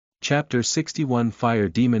Chapter 61 Fire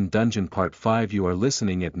Demon Dungeon Part 5. You are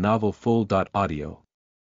listening at novelfull.audio.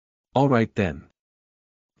 Alright then.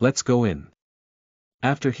 Let's go in.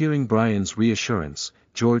 After hearing Brian's reassurance,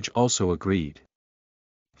 George also agreed.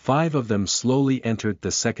 5 of them slowly entered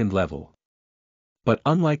the second level. But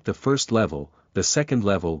unlike the first level, the second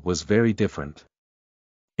level was very different.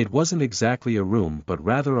 It wasn't exactly a room but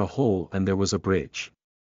rather a hole, and there was a bridge.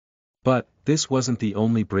 But this wasn't the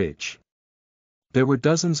only bridge. There were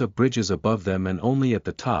dozens of bridges above them, and only at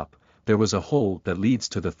the top, there was a hole that leads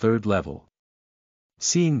to the third level.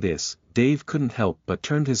 Seeing this, Dave couldn't help but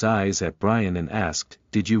turned his eyes at Brian and asked,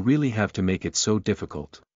 "Did you really have to make it so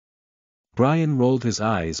difficult?" Brian rolled his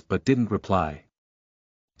eyes but didn't reply.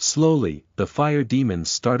 Slowly, the fire demons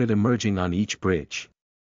started emerging on each bridge.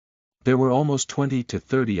 There were almost 20 to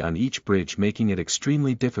 30 on each bridge, making it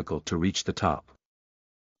extremely difficult to reach the top.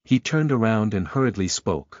 He turned around and hurriedly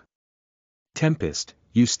spoke. "Tempest,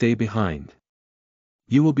 you stay behind.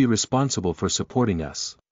 You will be responsible for supporting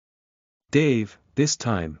us. Dave, this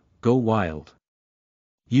time, go wild.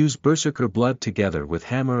 Use Berserker Blood together with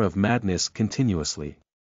Hammer of Madness continuously.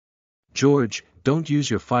 George, don't use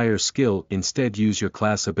your fire skill, instead use your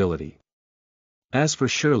class ability. As for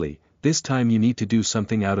Shirley, this time you need to do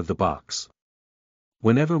something out of the box.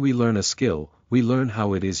 Whenever we learn a skill, we learn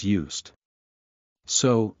how it is used.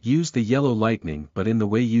 So, use the yellow lightning but in the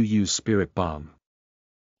way you use Spirit Bomb.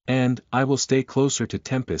 And, I will stay closer to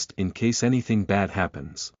Tempest in case anything bad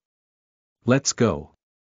happens. Let's go.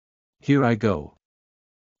 Here I go."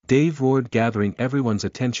 Dave roared, gathering everyone's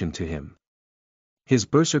attention to him. His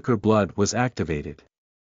Berserker Blood was activated.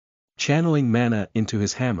 Channeling mana into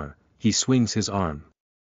his hammer, he swings his arm.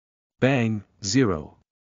 Bang, 0.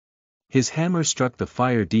 His hammer struck the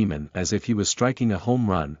fire demon as if he was striking a home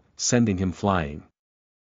run, sending him flying.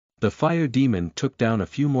 The fire demon took down a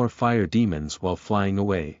few more fire demons while flying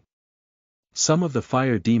away. Some of the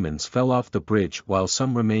fire demons fell off the bridge while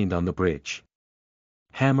some remained on the bridge.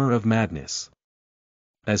 Hammer of Madness.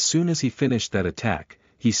 As soon as he finished that attack,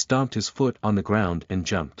 he stomped his foot on the ground and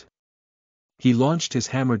jumped. He launched his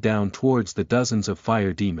hammer down towards the dozens of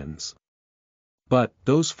fire demons. But,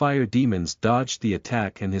 those fire demons dodged the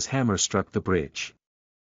attack and his hammer struck the bridge.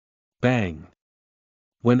 Bang!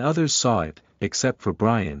 When others saw it, except for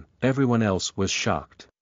Brian, everyone else was shocked.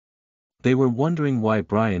 They were wondering why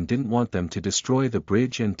Brian didn't want them to destroy the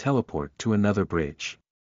bridge and teleport to another bridge.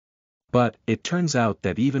 But, it turns out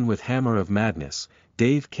that even with Hammer of Madness,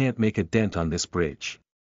 Dave can't make a dent on this bridge.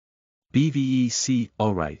 BVEC,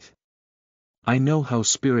 alright. I know how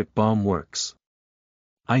Spirit Bomb works.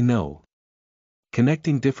 I know.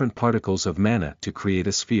 Connecting different particles of mana to create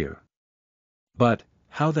a sphere. But,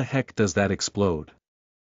 how the heck does that explode?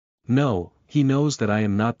 No, he knows that I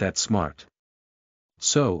am not that smart.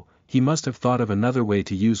 So, he must have thought of another way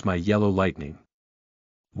to use my yellow lightning.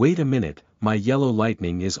 Wait a minute, my yellow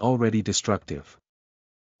lightning is already destructive.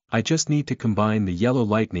 I just need to combine the yellow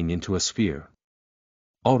lightning into a sphere.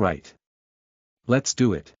 Alright. Let's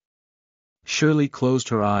do it. Shirley closed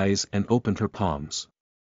her eyes and opened her palms.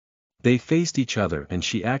 They faced each other and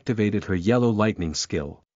she activated her yellow lightning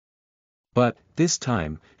skill. But, this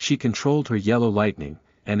time, she controlled her yellow lightning,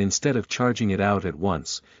 and instead of charging it out at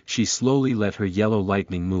once, she slowly let her yellow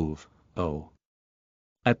lightning move. Oh.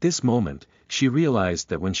 At this moment, she realized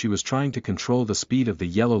that when she was trying to control the speed of the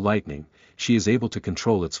yellow lightning, she is able to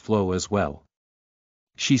control its flow as well.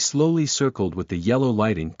 She slowly circled with the yellow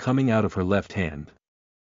lighting coming out of her left hand.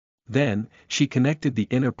 Then, she connected the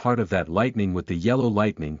inner part of that lightning with the yellow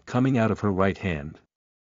lightning coming out of her right hand.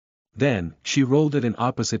 Then, she rolled it in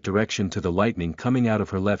opposite direction to the lightning coming out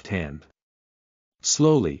of her left hand.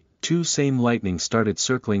 Slowly, 2 same lightning started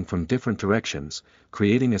circling from different directions,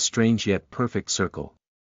 creating a strange yet perfect circle.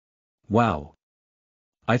 Wow!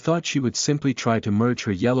 I thought she would simply try to merge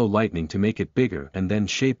her yellow lightning to make it bigger and then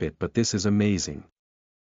shape it, but this is amazing.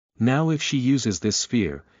 Now if she uses this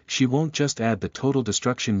sphere, she won't just add the total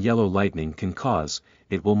destruction yellow lightning can cause,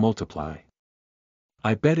 it will multiply.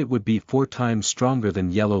 I bet it would be 4 times stronger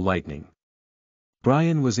than yellow lightning.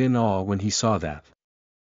 Brian was in awe when he saw that.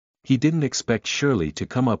 He didn't expect Shirley to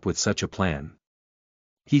come up with such a plan.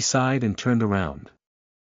 He sighed and turned around.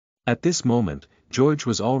 At this moment, George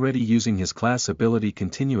was already using his class ability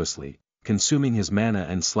continuously, consuming his mana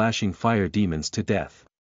and slashing fire demons to death.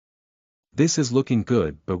 This is looking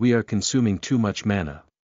good, but we are consuming too much mana.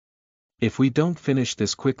 If we don't finish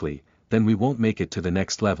this quickly, then we won't make it to the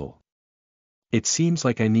next level. It seems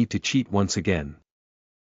like I need to cheat once again.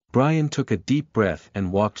 Brian took a deep breath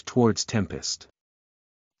and walked towards Tempest.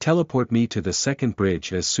 Teleport me to the second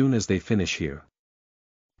bridge as soon as they finish here.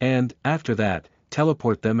 And, after that,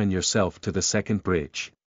 teleport them and yourself to the second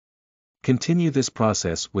bridge. Continue this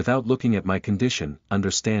process without looking at my condition,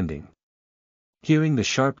 understanding. Hearing the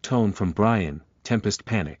sharp tone from Brian, Tempest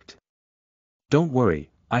panicked. Don't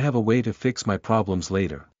worry, I have a way to fix my problems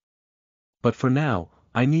later. But for now,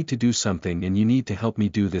 I need to do something and you need to help me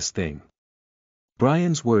do this thing.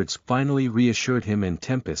 Brian's words finally reassured him and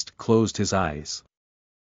Tempest closed his eyes.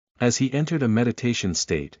 As he entered a meditation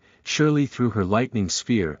state, Shirley threw her lightning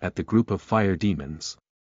sphere at the group of fire demons.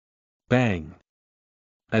 Bang!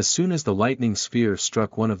 As soon as the lightning sphere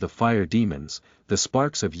struck one of the fire demons, the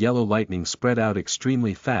sparks of yellow lightning spread out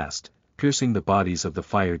extremely fast, piercing the bodies of the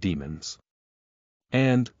fire demons.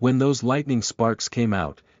 And, when those lightning sparks came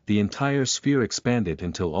out, the entire sphere expanded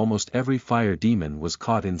until almost every fire demon was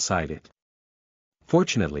caught inside it.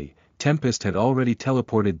 Fortunately, Tempest had already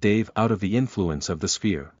teleported Dave out of the influence of the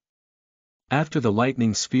sphere. After the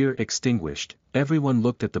lightning sphere extinguished, everyone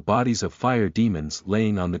looked at the bodies of fire demons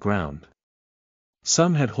laying on the ground.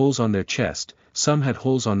 Some had holes on their chest, some had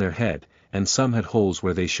holes on their head, and some had holes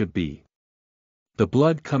where they should be. The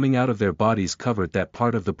blood coming out of their bodies covered that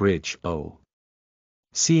part of the bridge. Oh!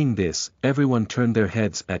 Seeing this, everyone turned their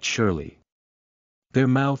heads at Shirley. Their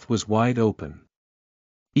mouth was wide open.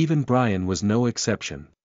 Even Brian was no exception.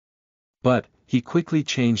 But, he quickly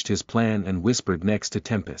changed his plan and whispered next to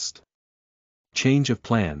Tempest. Change of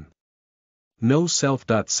plan. No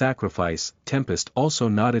self-sacrifice. Tempest also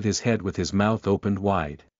nodded his head with his mouth opened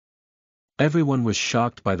wide. Everyone was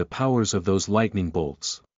shocked by the powers of those lightning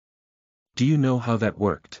bolts. Do you know how that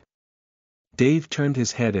worked? Dave turned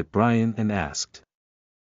his head at Brian and asked.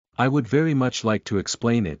 I would very much like to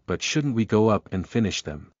explain it, but shouldn't we go up and finish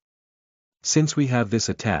them? Since we have this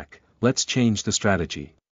attack, let's change the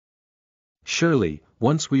strategy. Shirley,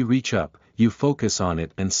 once we reach up, you focus on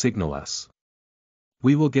it and signal us.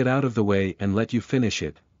 We will get out of the way and let you finish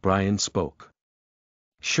it, Brian spoke.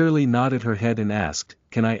 Shirley nodded her head and asked,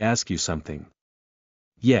 Can I ask you something?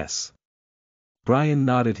 Yes. Brian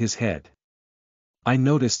nodded his head. I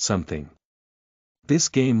noticed something. This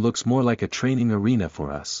game looks more like a training arena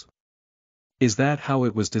for us. Is that how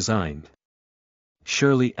it was designed?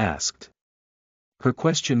 Shirley asked. Her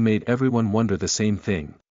question made everyone wonder the same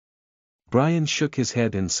thing. Brian shook his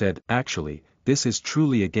head and said, Actually, this is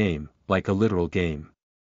truly a game, like a literal game.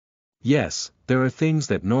 Yes, there are things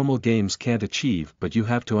that normal games can't achieve, but you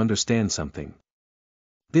have to understand something.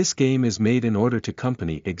 This game is made in order to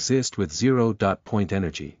company exist with zero-point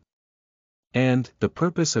energy. And, the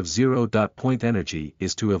purpose of zero-point energy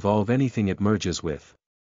is to evolve anything it merges with.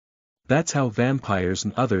 That's how vampires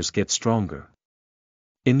and others get stronger.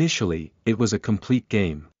 Initially, it was a complete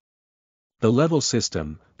game. The level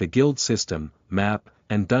system, the guild system, map,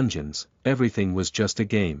 and dungeons, everything was just a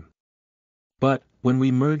game. But, when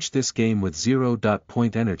we merged this game with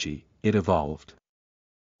zero-point energy, it evolved.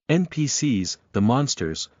 NPCs, the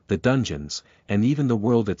monsters, the dungeons, and even the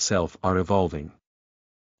world itself are evolving.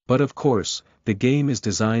 But of course, the game is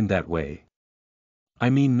designed that way. I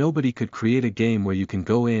mean, nobody could create a game where you can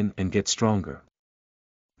go in and get stronger.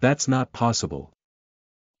 That's not possible.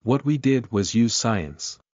 What we did was use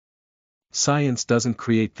science. Science doesn't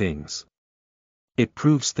create things. It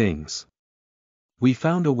proves things. We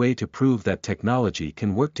found a way to prove that technology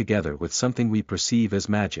can work together with something we perceive as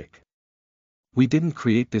magic. We didn't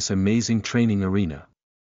create this amazing training arena.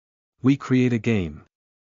 We create a game.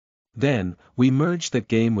 Then, we merged that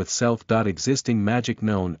game with self-existing magic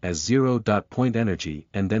known as zero-point energy,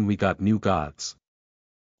 and then we got new gods.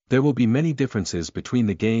 There will be many differences between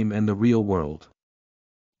the game and the real world.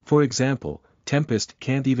 For example, Tempest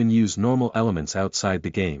can't even use normal elements outside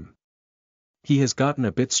the game. He has gotten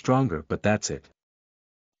a bit stronger, but that's it.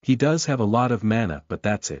 He does have a lot of mana, but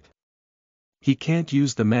that's it. He can't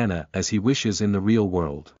use the mana as he wishes in the real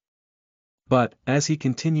world. But, as he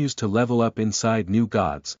continues to level up inside new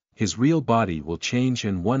gods, his real body will change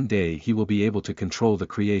and one day he will be able to control the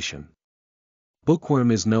creation. Bookworm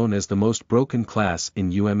is known as the most broken class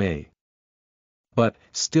in UMA. But,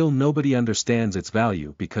 still nobody understands its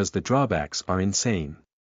value because the drawbacks are insane.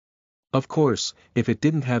 Of course, if it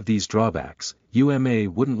didn't have these drawbacks, UMA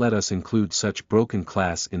wouldn't let us include such broken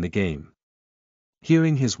class in the game.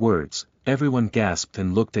 Hearing his words, everyone gasped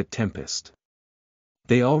and looked at Tempest.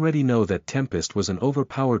 They already know that Tempest was an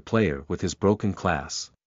overpowered player with his broken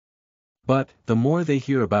class. But, the more they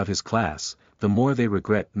hear about his class, the more they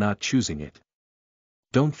regret not choosing it.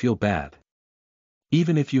 Don't feel bad.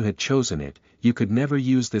 Even if you had chosen it, you could never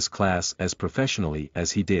use this class as professionally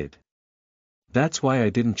as he did. That's why I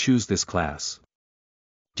didn't choose this class.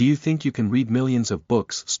 Do you think you can read millions of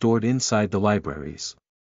books stored inside the libraries?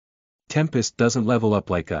 Tempest doesn't level up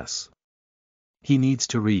like us. He needs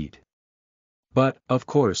to read. But, of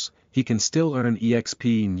course, he can still earn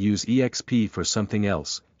EXP and use EXP for something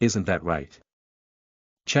else, isn't that right?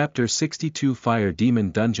 Chapter 62 Fire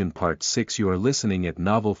Demon Dungeon Part 6 You are listening at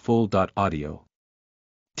novelfull.audio.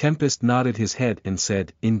 Tempest nodded his head and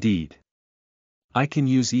said, Indeed. I can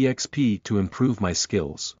use EXP to improve my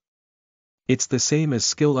skills. It's the same as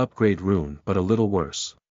skill upgrade rune but a little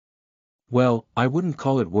worse. Well, I wouldn't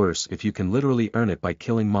call it worse if you can literally earn it by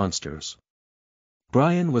killing monsters.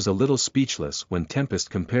 Brian was a little speechless when Tempest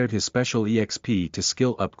compared his special EXP to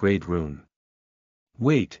skill upgrade rune.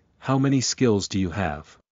 Wait, how many skills do you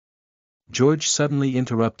have? George suddenly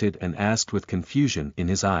interrupted and asked with confusion in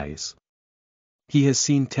his eyes. He has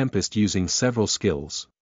seen Tempest using several skills.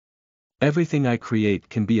 Everything I create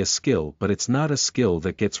can be a skill, but it's not a skill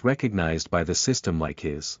that gets recognized by the system like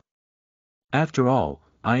his. After all,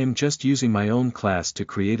 I am just using my own class to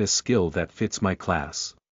create a skill that fits my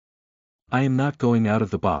class. I am not going out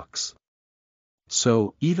of the box.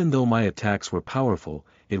 So, even though my attacks were powerful,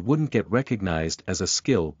 it wouldn't get recognized as a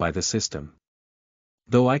skill by the system.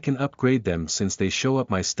 Though I can upgrade them since they show up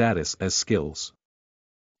my status as skills.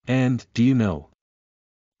 And, do you know?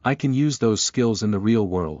 I can use those skills in the real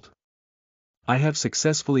world. I have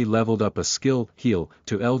successfully leveled up a skill, Heal,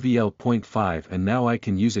 to LVL.5 and now I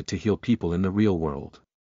can use it to heal people in the real world.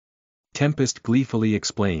 Tempest gleefully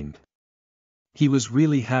explained. He was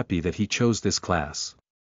really happy that he chose this class.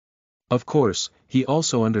 Of course, he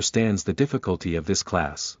also understands the difficulty of this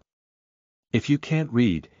class. If you can't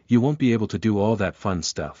read, you won't be able to do all that fun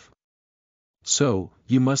stuff. So,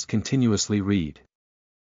 you must continuously read.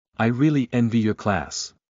 I really envy your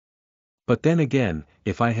class. But then again,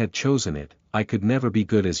 if I had chosen it, I could never be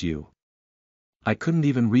good as you. I couldn't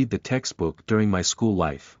even read the textbook during my school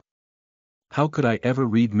life. How could I ever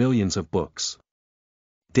read millions of books?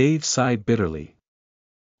 Dave sighed bitterly.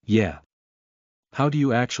 Yeah. How do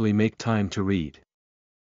you actually make time to read?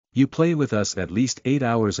 You play with us at least 8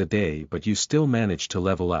 hours a day but you still manage to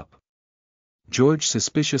level up. George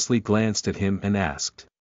suspiciously glanced at him and asked.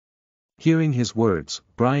 Hearing his words,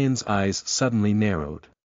 Brian's eyes suddenly narrowed.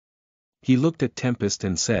 He looked at Tempest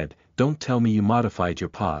and said, Don't tell me you modified your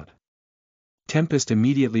pod. Tempest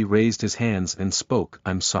immediately raised his hands and spoke,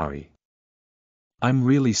 I'm sorry. I'm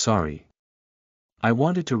really sorry. I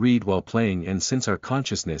wanted to read while playing and since our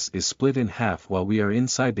consciousness is split in half while we are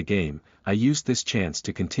inside the game, I used this chance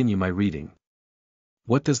to continue my reading.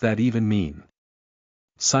 What does that even mean?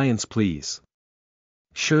 Science please.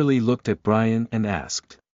 Shirley looked at Brian and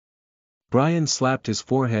asked. Brian slapped his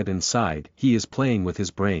forehead and sighed, he is playing with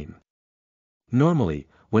his brain. Normally,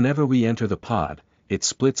 whenever we enter the pod, it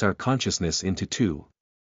splits our consciousness into two.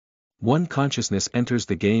 One consciousness enters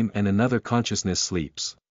the game and another consciousness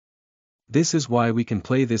sleeps. This is why we can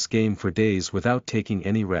play this game for days without taking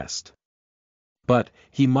any rest. But,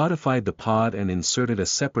 he modified the pod and inserted a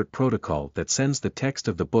separate protocol that sends the text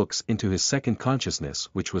of the books into his second consciousness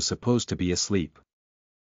which was supposed to be asleep.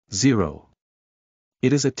 0.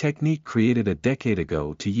 It is a technique created a decade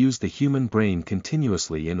ago to use the human brain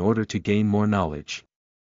continuously in order to gain more knowledge.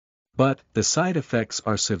 But, the side effects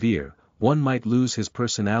are severe, one might lose his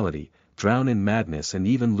personality, drown in madness and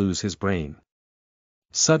even lose his brain.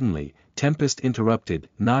 Suddenly, Tempest interrupted,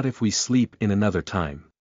 not if we sleep in another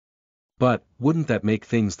time. But, wouldn't that make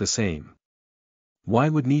things the same? Why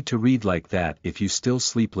would need to read like that if you still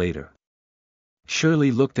sleep later?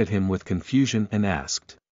 Shirley looked at him with confusion and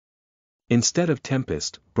asked. Instead of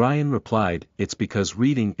Tempest, Brian replied, it's because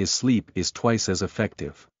reading is sleep is twice as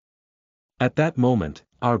effective. At that moment,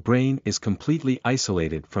 our brain is completely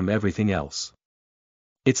isolated from everything else.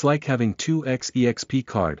 It's like having 2x EXP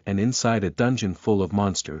card and inside a dungeon full of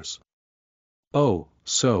monsters. Oh,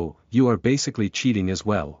 so, you are basically cheating as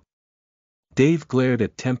well. Dave glared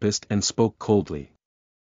at Tempest and spoke coldly.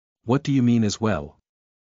 What do you mean as well?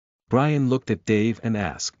 Brian looked at Dave and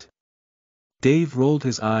asked. Dave rolled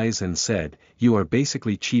his eyes and said, you are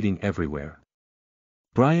basically cheating everywhere.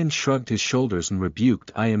 Brian shrugged his shoulders and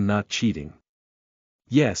rebuked, I am not cheating.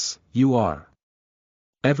 Yes, you are.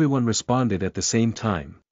 Everyone responded at the same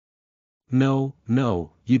time. No,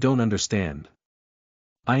 you don't understand.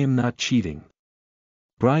 I am not cheating.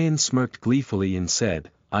 Brian smirked gleefully and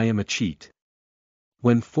said, I am a cheat.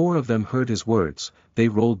 When 4 of them heard his words, they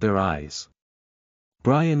rolled their eyes.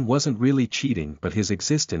 Brian wasn't really cheating but his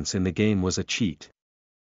existence in the game was a cheat.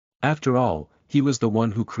 After all, he was the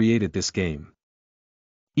one who created this game.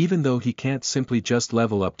 Even though he can't simply just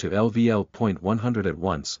level up to LVL.100 at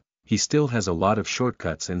once, he still has a lot of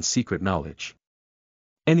shortcuts and secret knowledge.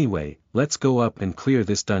 Anyway, let's go up and clear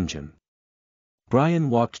this dungeon. Brian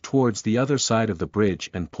walked towards the other side of the bridge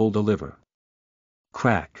and pulled a lever.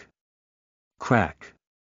 Crack. Crack.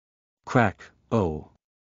 Crack, oh.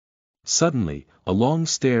 Suddenly, a long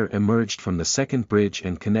stair emerged from the second bridge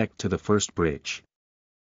and connected to the first bridge.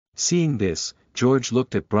 Seeing this, George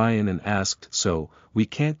looked at Brian and asked, "So, we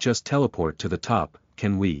can't just teleport to the top,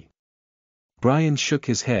 can we?" Brian shook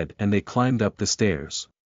his head and they climbed up the stairs.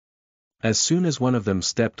 As soon as one of them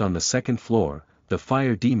stepped on the second floor, the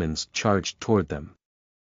fire demons charged toward them.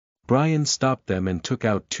 Brian stopped them and took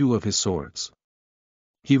out two of his swords.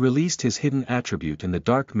 He released his hidden attribute and the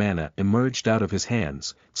dark mana emerged out of his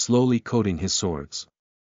hands, slowly coating his swords.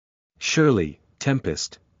 "Shirley,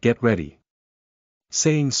 Tempest, get ready."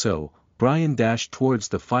 Saying so, Brian dashed towards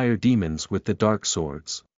the fire demons with the dark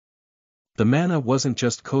swords. The mana wasn't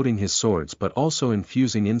just coating his swords but also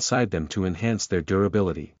infusing inside them to enhance their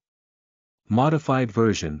durability. Modified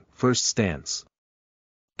version, first stance.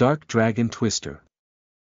 Dark Dragon Twister.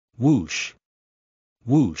 Whoosh.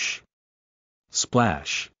 Whoosh.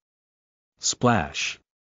 Splash. Splash.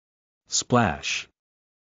 Splash.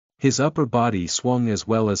 His upper body swung as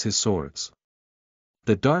well as his swords.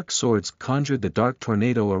 The dark swords conjured the dark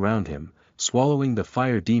tornado around him, swallowing the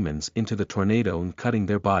fire demons into the tornado and cutting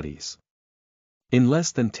their bodies. In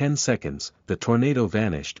less than 10 seconds, the tornado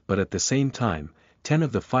vanished, but at the same time, 10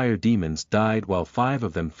 of the fire demons died while 5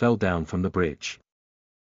 of them fell down from the bridge.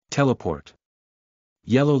 Teleport.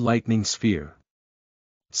 Yellow lightning sphere.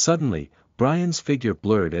 Suddenly, Brian's figure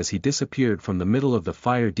blurred as he disappeared from the middle of the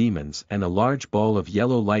fire demons and a large ball of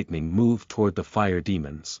yellow lightning moved toward the fire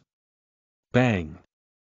demons. Bang!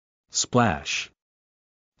 Splash!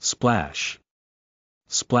 Splash!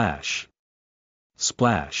 Splash!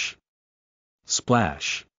 Splash!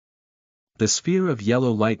 Splash! The sphere of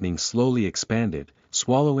yellow lightning slowly expanded,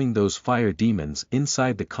 swallowing those fire demons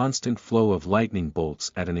inside the constant flow of lightning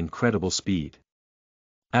bolts at an incredible speed.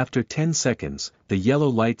 After 10 seconds, the yellow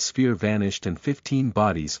light sphere vanished and 15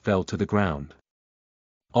 bodies fell to the ground.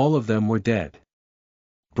 All of them were dead.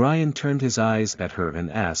 Brian turned his eyes at her and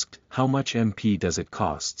asked, "How much MP does it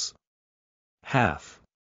costs?" "Half."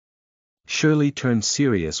 Shirley turned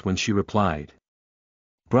serious when she replied.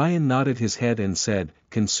 Brian nodded his head and said,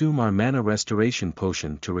 "Consume our mana restoration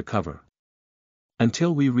potion to recover.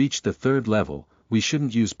 Until we reach the 3rd level, we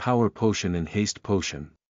shouldn't use power potion and haste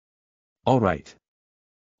potion." "All right."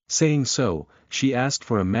 Saying so, she asked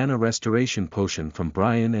for a mana restoration potion from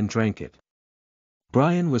Brian and drank it.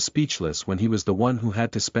 Brian was speechless when he was the one who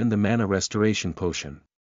had to spend the mana restoration potion.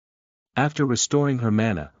 After restoring her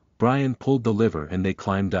mana, Brian pulled the lever and they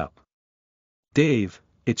climbed up. "Dave,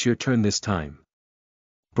 it's your turn this time."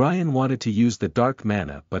 Brian wanted to use the dark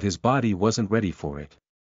mana but his body wasn't ready for it.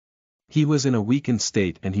 He was in a weakened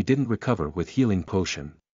state and he didn't recover with healing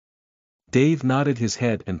potion. Dave nodded his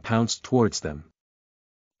head and pounced towards them.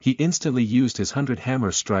 He instantly used his 100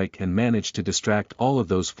 hammer strike and managed to distract all of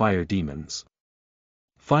those fire demons.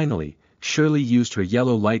 Finally, Shirley used her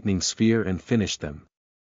yellow lightning sphere and finished them.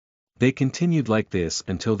 They continued like this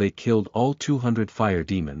until they killed all 200 fire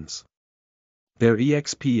demons. Their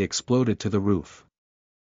EXP exploded to the roof.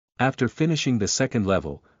 After finishing the 2nd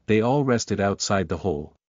level, they all rested outside the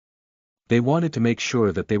hole. They wanted to make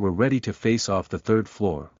sure that they were ready to face off the 3rd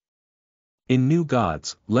floor. In New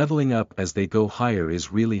Gods, leveling up as they go higher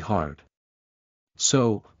is really hard.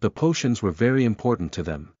 So, the potions were very important to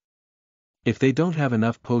them. If they don't have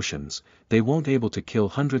enough potions, they won't able to kill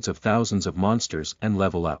hundreds of thousands of monsters and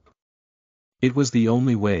level up. It was the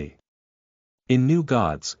only way. In New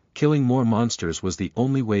Gods, killing more monsters was the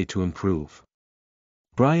only way to improve.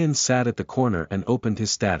 Brian sat at the corner and opened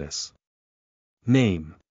his status.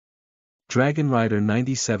 Name: Dragon Rider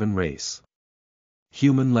 97 race.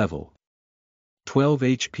 Human level: 12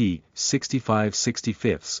 HP,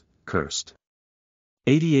 65/65, cursed.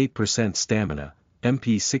 88% stamina,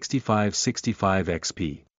 MP 65/65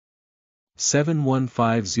 XP.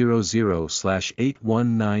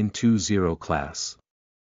 71500/81920 class.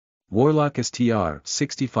 Warlock STR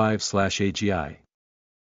 65/AGI.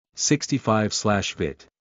 65/Vit.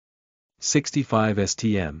 65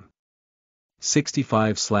 STM.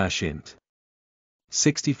 65/Int.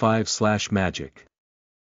 65/Magic.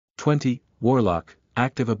 20, Warlock,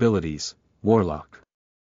 active abilities, Warlock.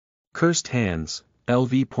 Cursed Hands,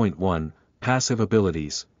 LV.1, passive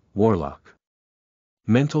abilities, Warlock.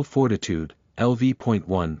 Mental Fortitude,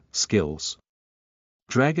 LV.1, skills.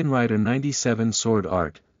 Dragon Rider 97 Sword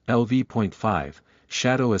Art, LV.5,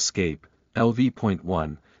 Shadow Escape,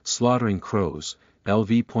 LV.1, Slaughtering Crows,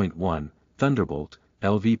 LV.1, Thunderbolt,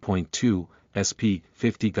 LV.2, SP,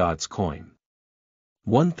 50 God's Coin.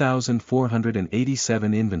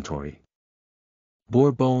 1487 Inventory.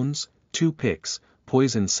 Boar Bones, 2 picks,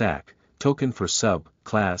 Poison Sac, token for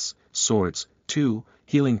sub-class, Swords, 2,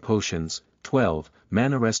 Healing Potions, 12,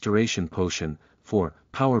 Mana Restoration Potion, for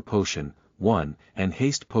Power Potion, 1, and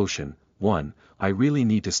Haste Potion, 1, I really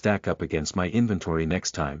need to stack up against my inventory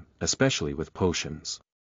next time, especially with potions.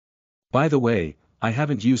 By the way, I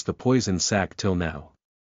haven't used the poison sack till now.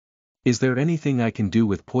 Is there anything I can do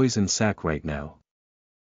with poison sack right now?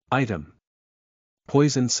 Item.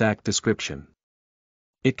 Poison sack description.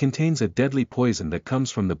 It contains a deadly poison that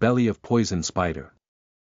comes from the belly of poison spider.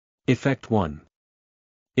 Effect 1.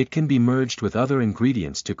 It can be merged with other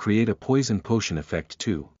ingredients to create a poison potion. Effect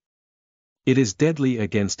 2. It is deadly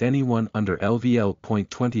against anyone under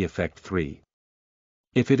LVL.20. Effect 3.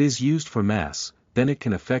 If it is used for mass, then it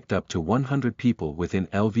can affect up to 100 people within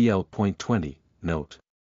LVL.20. Note.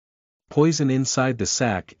 Poison inside the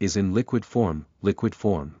sack is in liquid form,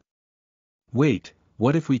 Wait,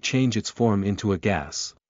 what if we change its form into a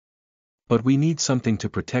gas? But we need something to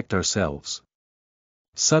protect ourselves.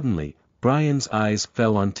 Suddenly, Brian's eyes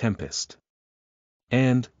fell on Tempest.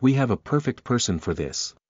 And, we have a perfect person for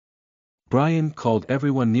this. Brian called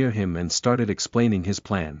everyone near him and started explaining his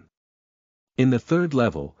plan. In the 3rd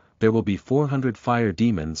level, there will be 400 fire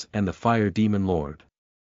demons and the fire demon lord.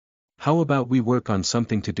 How about we work on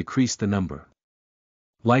something to decrease the number?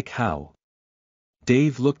 Like how?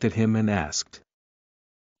 Dave looked at him and asked.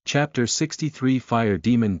 Chapter 63 Fire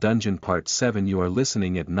Demon Dungeon Part 7 You are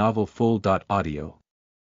listening at novelfull.audio.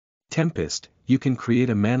 Tempest, you can create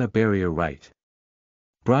a mana barrier, right?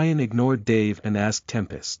 Brian ignored Dave and asked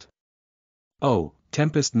Tempest. Oh,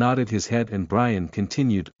 Tempest nodded his head and Brian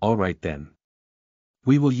continued, all right then.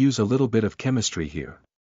 We will use a little bit of chemistry here.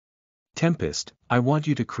 Tempest, I want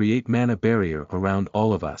you to create mana barrier around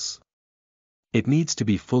all of us. It needs to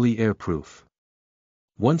be fully airproof.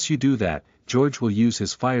 Once you do that, George will use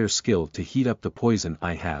his fire skill to heat up the poison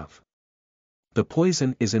I have. The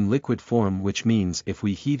poison is in liquid form, which means if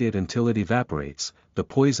we heat it until it evaporates, the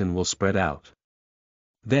poison will spread out.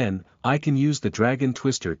 Then, I can use the dragon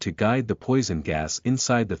twister to guide the poison gas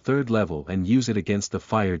inside the 3rd level and use it against the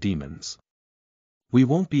fire demons. We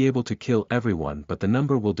won't be able to kill everyone, but the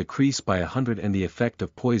number will decrease by 100 and the effect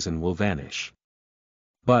of poison will vanish.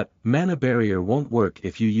 But, mana barrier won't work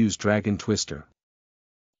if you use dragon twister.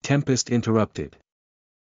 Tempest interrupted.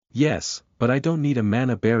 Yes, but I don't need a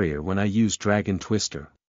mana barrier when I use dragon twister.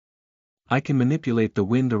 I can manipulate the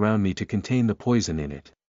wind around me to contain the poison in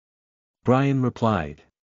it. Brian replied.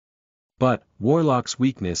 But, Warlock's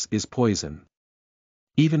weakness is poison.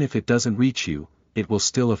 Even if it doesn't reach you, it will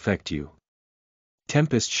still affect you.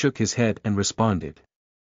 Tempest shook his head and responded.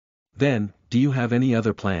 Then, do you have any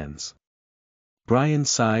other plans? Brian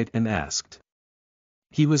sighed and asked.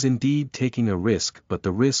 He was indeed taking a risk, but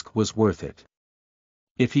the risk was worth it.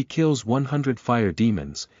 If he kills 100 fire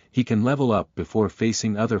demons, he can level up before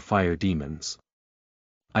facing other fire demons.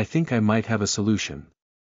 I think I might have a solution.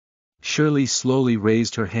 Shirley slowly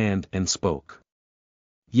raised her hand and spoke.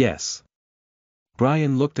 Yes.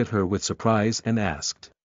 Brian looked at her with surprise and asked.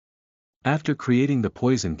 After creating the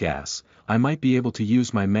poison gas, I might be able to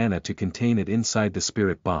use my mana to contain it inside the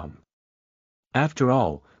spirit bomb. After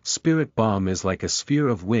all, spirit bomb is like a sphere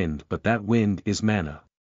of wind, but that wind is mana.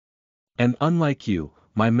 And unlike you,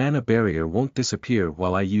 my mana barrier won't disappear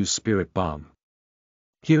while I use spirit bomb.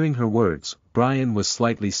 Hearing her words, Brian was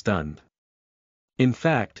slightly stunned. In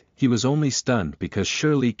fact, he was only stunned because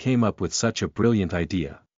Shirley came up with such a brilliant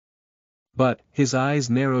idea. But, his eyes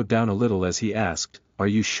narrowed down a little as he asked, are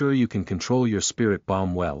you sure you can control your spirit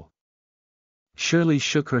bomb well? Shirley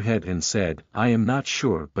shook her head and said, I am not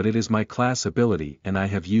sure, but it is my class ability and I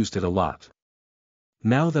have used it a lot.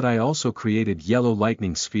 Now that I also created yellow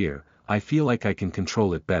lightning sphere, I feel like I can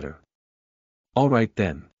control it better. Alright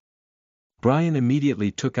then. Brian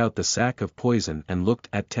immediately took out the sack of poison and looked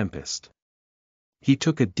at Tempest. He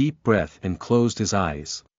took a deep breath and closed his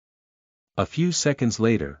eyes. A few seconds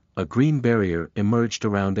later, a green barrier emerged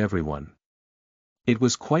around everyone. It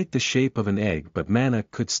was quite the shape of an egg, but mana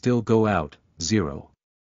could still go out, 0.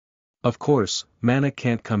 Of course, mana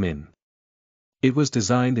can't come in. It was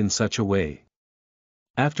designed in such a way.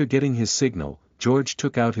 After getting his signal, George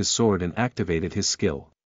took out his sword and activated his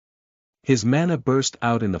skill. His mana burst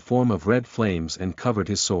out in the form of red flames and covered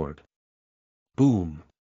his sword. Boom!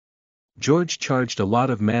 George charged a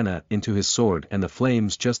lot of mana into his sword and the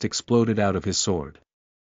flames just exploded out of his sword.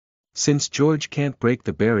 Since George can't break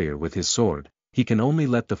the barrier with his sword, he can only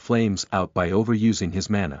let the flames out by overusing his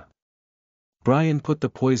mana. Brian put the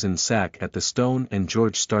poison sack at the stone and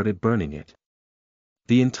George started burning it.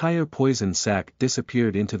 The entire poison sack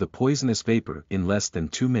disappeared into the poisonous vapor in less than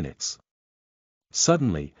 2 minutes.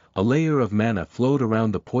 Suddenly, a layer of mana flowed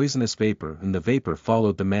around the poisonous vapor and the vapor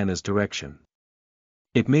followed the mana's direction.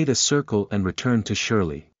 It made a circle and returned to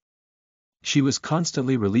Shirley. She was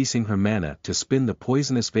constantly releasing her mana to spin the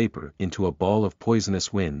poisonous vapor into a ball of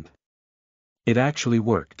poisonous wind. It actually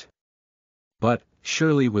worked. But,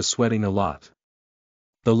 Shirley was sweating a lot.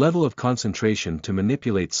 The level of concentration to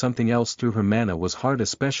manipulate something else through her mana was hard,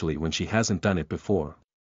 especially when she hasn't done it before.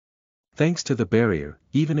 Thanks to the barrier,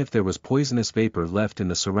 even if there was poisonous vapor left in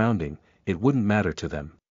the surrounding, it wouldn't matter to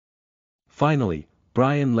them. Finally,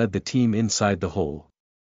 Brian led the team inside the hole.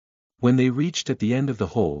 When they reached at the end of the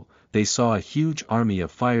hole, they saw a huge army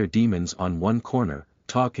of fire demons on one corner,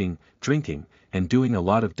 talking, drinking, and doing a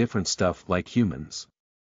lot of different stuff like humans.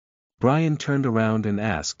 Brian turned around and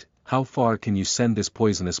asked, "How far can you send this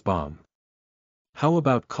poisonous bomb? How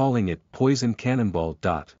about calling it Poison Cannonball?"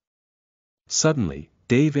 Suddenly,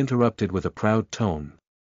 Dave interrupted with a proud tone.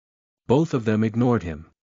 Both of them ignored him.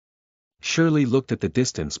 Shirley looked at the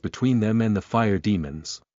distance between them and the fire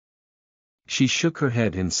demons. She shook her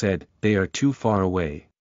head and said, "They are too far away.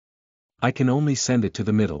 I can only send it to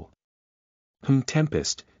the middle."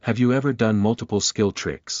 Tempest, have you ever done multiple skill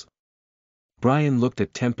tricks?" Brian looked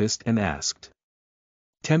at Tempest and asked.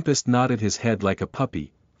 Tempest nodded his head like a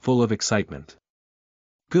puppy, full of excitement.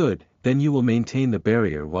 "Good, then you will maintain the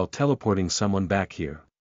barrier while teleporting someone back here.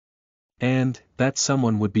 And, that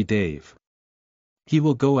someone would be Dave. He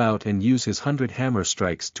will go out and use his 100 hammer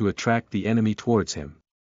strikes to attract the enemy towards him.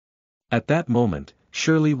 At that moment,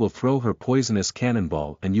 Shirley will throw her poisonous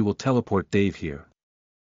cannonball and you will teleport Dave here.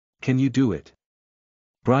 Can you do it?"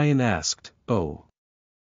 Brian asked. "Oh."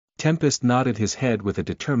 Tempest nodded his head with a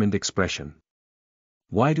determined expression.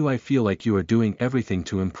 "Why do I feel like you are doing everything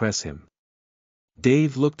to impress him?"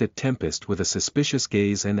 Dave looked at Tempest with a suspicious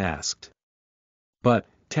gaze and asked. But,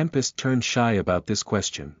 Tempest turned shy about this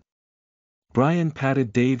question. Brian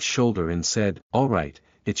patted Dave's shoulder and said, "All right,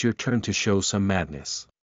 it's your turn to show some madness.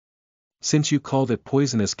 Since you called it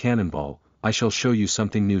poisonous cannonball, I shall show you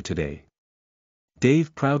something new today."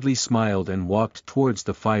 Dave proudly smiled and walked towards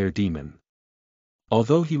the fire demon.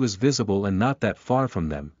 Although he was visible and not that far from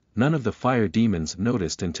them, none of the fire demons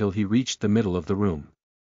noticed until he reached the middle of the room.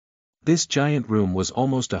 This giant room was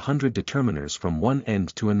almost 100 determiners from one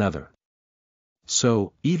end to another.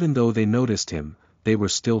 So, even though they noticed him, they were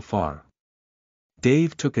still far.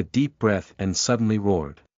 Dave took a deep breath and suddenly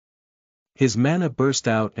roared. His mana burst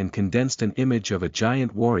out and condensed an image of a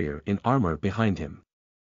giant warrior in armor behind him.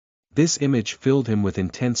 This image filled him with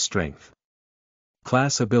intense strength.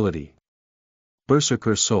 Class ability: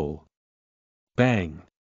 Berserker Soul. Bang!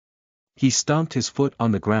 He stomped his foot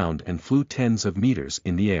on the ground and flew tens of meters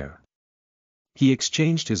in the air. He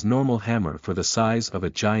exchanged his normal hammer for the size of a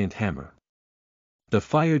giant hammer. The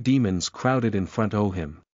fire demons crowded in front of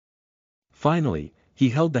him. Finally, he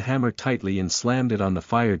held the hammer tightly and slammed it on the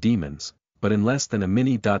fire demons, but in less than a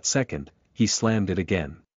millisecond, he slammed it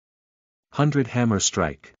again. 100 hammer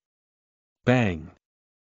strike. Bang!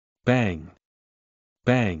 Bang!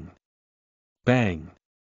 Bang! Bang!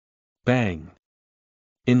 Bang!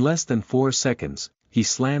 In less than 4 seconds, he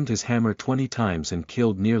slammed his hammer 20 times and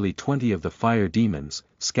killed nearly 20 of the fire demons,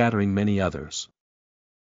 scattering many others.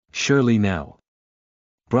 "Shirley now."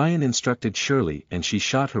 Brian instructed Shirley and she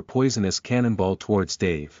shot her poisonous cannonball towards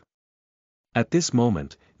Dave. At this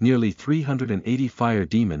moment, nearly 380 fire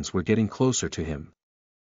demons were getting closer to him.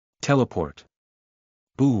 Teleport.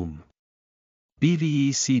 Boom.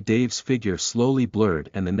 BVEC Dave's figure slowly blurred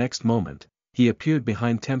and the next moment, he appeared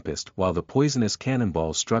behind Tempest while the poisonous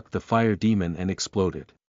cannonball struck the fire demon and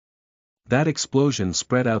exploded. That explosion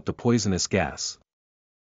spread out the poisonous gas.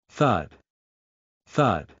 Thud.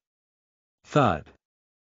 Thud. Thud.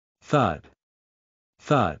 Thud.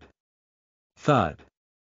 Thud. Thud.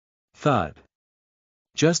 Thud.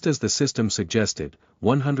 Just as the system suggested,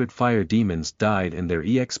 100 fire demons died and their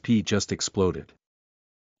EXP just exploded.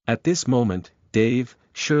 At this moment, Dave,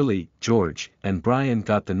 Shirley, George, and Brian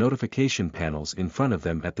got the notification panels in front of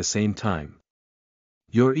them at the same time.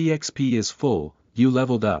 "Your EXP is full, you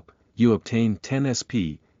leveled up, you obtained 10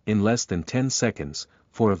 SP, in less than 10 seconds,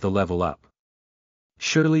 4 of the level up."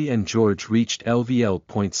 Shirley and George reached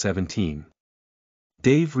LVL.17.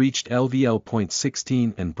 Dave reached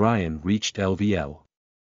LVL.16 and Brian reached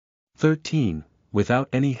LVL.13. Without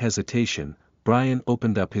any hesitation, Brian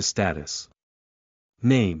opened up his status.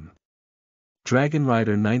 Name: Dragon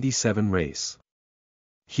Rider 97 race.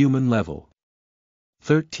 Human level: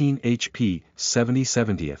 13 HP,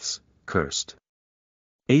 70/70ths, cursed.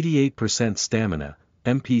 88% stamina,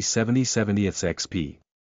 MP 70/70ths XP.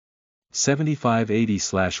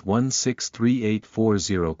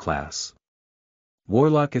 7580/163840 class.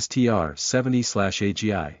 Warlock STR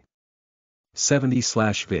 70/AGI.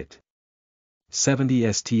 70/VIT. 70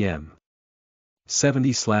 STM.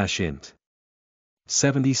 70/int.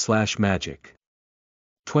 70/magic.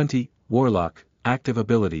 20, Warlock, active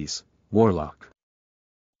abilities, Warlock.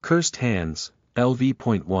 Cursed Hands,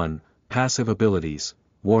 LV.1, passive abilities,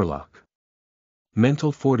 Warlock.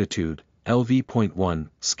 Mental Fortitude, LV.1,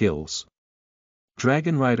 skills.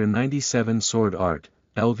 Dragon Rider 97 Sword Art,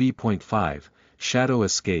 LV.5, Shadow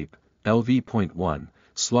Escape, LV.1,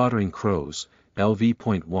 Slaughtering Crows,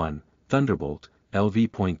 LV.1, Thunderbolt,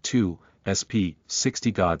 LV.2, SP,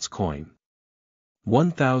 60 God's Coin.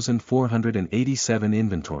 1487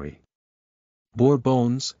 Inventory. Boar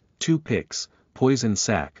Bones, 2 picks, Poison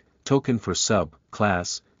Sac, token for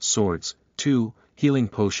sub-class, Swords, 2, Healing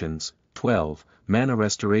Potions, 12, Mana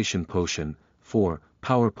Restoration Potion, 4,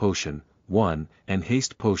 Power Potion, 1, and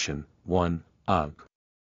Haste Potion, 1, ugh.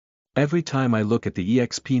 Every time I look at the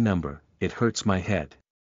EXP number, it hurts my head.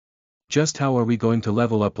 Just how are we going to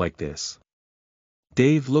level up like this?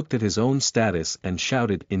 Dave looked at his own status and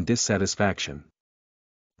shouted in dissatisfaction.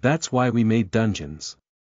 That's why we made dungeons.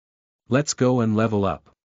 Let's go and level up.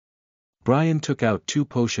 Brian took out 2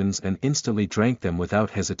 potions and instantly drank them without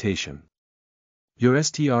hesitation. Your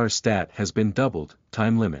STR stat has been doubled,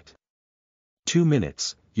 time limit. 2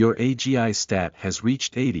 minutes, your AGI stat has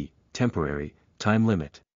reached 80, temporary, time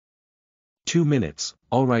limit. 2 minutes,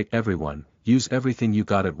 alright everyone, use everything you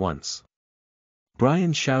got at once.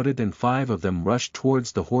 Brian shouted and 5 of them rushed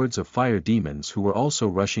towards the hordes of fire demons who were also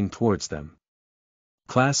rushing towards them.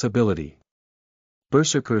 Class ability.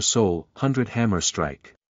 Berserker Soul, 100 Hammer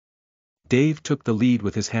Strike. Dave took the lead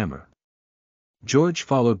with his hammer. George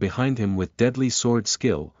followed behind him with deadly sword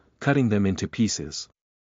skill, cutting them into pieces.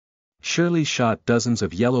 Shirley shot dozens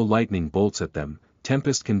of yellow lightning bolts at them,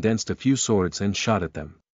 Tempest condensed a few swords and shot at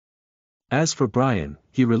them. As for Brian,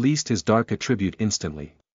 he released his dark attribute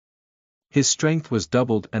instantly. His strength was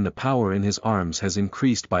doubled and the power in his arms has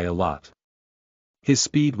increased by a lot. His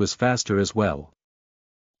speed was faster as well.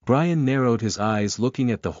 Brian narrowed his eyes looking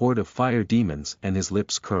at the horde of fire demons and his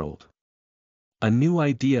lips curled. A new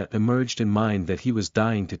idea emerged in mind that he was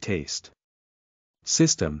dying to taste.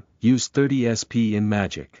 System, use 30 SP in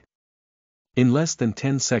magic. In less than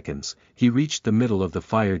 10 seconds, he reached the middle of the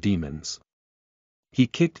fire demons. He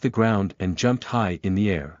kicked the ground and jumped high in the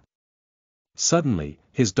air. Suddenly,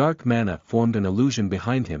 his dark mana formed an illusion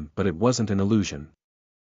behind him, but it wasn't an illusion.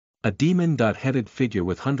 A demon-headed figure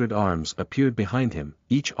with 100 arms appeared behind him,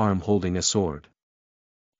 each arm holding a sword.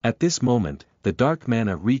 At this moment, the dark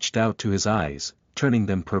mana reached out to his eyes, turning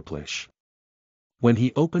them purplish. When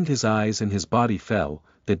he opened his eyes and his body fell,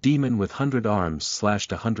 the demon with 100 arms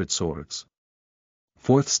slashed 100 swords.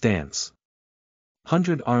 4th stance.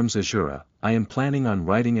 100 Arms Azura, I am planning on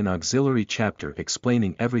writing an auxiliary chapter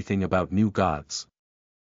explaining everything about new gods.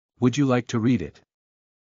 Would you like to read it?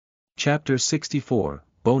 Chapter 64,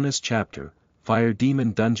 Bonus Chapter, Fire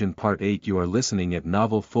Demon Dungeon Part 8. You are listening at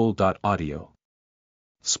novelfull.audio.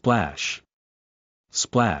 Splash.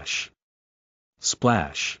 Splash.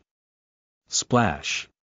 Splash. Splash.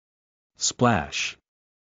 Splash.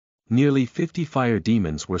 Nearly 50 fire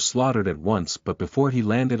demons were slaughtered at once, but before he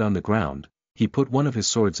landed on the ground, he put one of his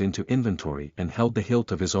swords into inventory and held the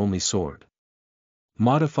hilt of his only sword.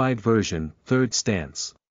 Modified version, 3rd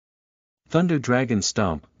stance. Thunder Dragon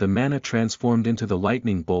Stomp. The mana transformed into the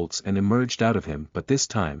lightning bolts and emerged out of him, but this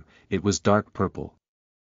time, it was dark purple.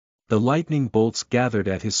 The lightning bolts gathered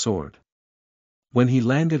at his sword. When he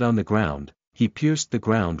landed on the ground, he pierced the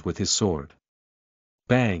ground with his sword.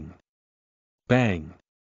 Bang! Bang!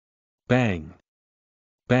 Bang!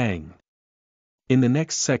 Bang! In the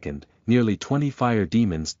next second, nearly 20 fire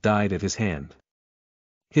demons died at his hand.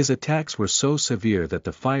 His attacks were so severe that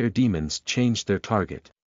the fire demons changed their target.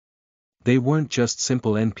 They weren't just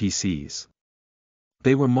simple NPCs.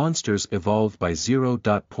 They were monsters evolved by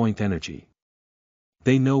 0.point energy.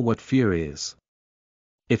 They know what fear is.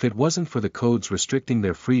 If it wasn't for the codes restricting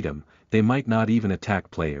their freedom, they might not even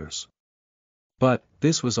attack players. But,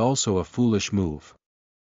 this was also a foolish move.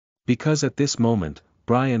 Because at this moment,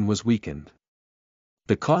 Brian was weakened.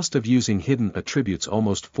 The cost of using hidden attributes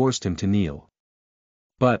almost forced him to kneel.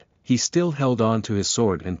 But, he still held on to his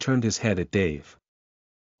sword and turned his head at Dave.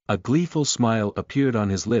 A gleeful smile appeared on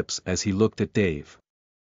his lips as he looked at Dave.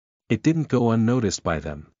 It didn't go unnoticed by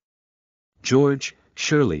them. George,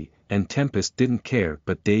 Shirley, and Tempest didn't care,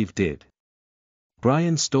 but Dave did.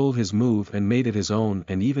 Brian stole his move and made it his own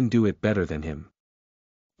and even do it better than him.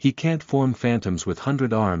 He can't form phantoms with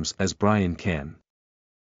 100 arms as Brian can.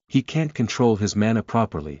 He can't control his mana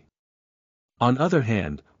properly. On other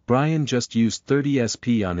hand, Brian just used 30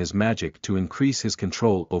 SP on his magic to increase his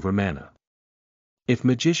control over mana. If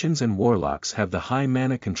magicians and warlocks have the high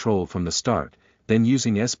mana control from the start, then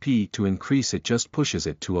using SP to increase it just pushes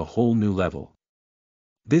it to a whole new level.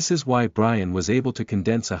 This is why Brian was able to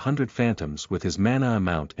condense 100 phantoms with his mana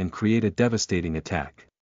amount and create a devastating attack.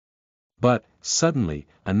 But, suddenly,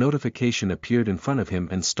 a notification appeared in front of him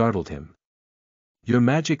and startled him. Your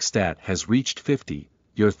magic stat has reached 50,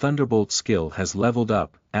 your Thunderbolt skill has leveled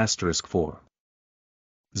up, *4.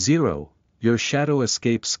 0. Your Shadow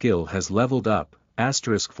Escape skill has leveled up,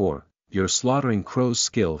 *4. Your Slaughtering Crows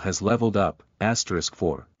skill has leveled up,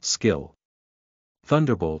 *4. Skill.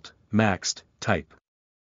 Thunderbolt, maxed, type.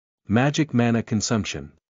 Magic mana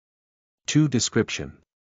consumption. 2. Description.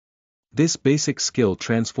 This basic skill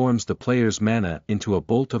transforms the player's mana into a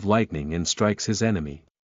bolt of lightning and strikes his enemy.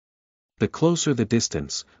 The closer the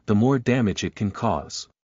distance, the more damage it can cause.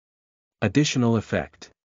 Additional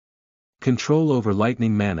effect. Control over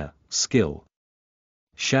lightning mana, skill.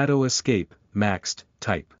 Shadow Escape, maxed,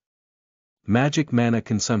 type. Magic mana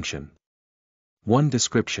consumption. 1.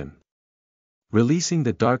 Description. Releasing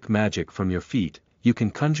the dark magic from your feet, you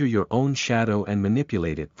can conjure your own shadow and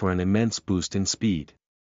manipulate it for an immense boost in speed.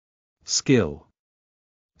 Skill.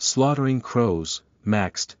 Slaughtering Crows,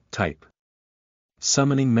 maxed, type.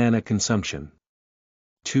 Summoning mana consumption.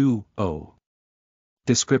 2.0.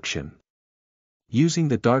 Description. Using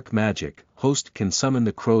the dark magic, host can summon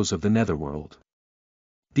the crows of the netherworld.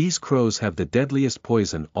 These crows have the deadliest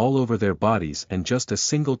poison all over their bodies and just a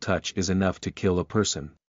single touch is enough to kill a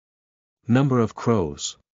person. Number of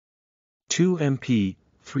crows. 2 MP,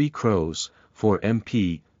 3 crows, 4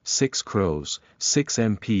 MP, 6 crows, 6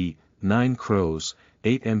 MP, 9 crows,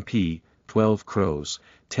 8 MP, 12 crows,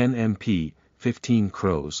 10 MP, 15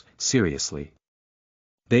 crows, seriously.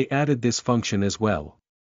 They added this function as well.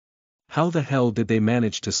 How the hell did they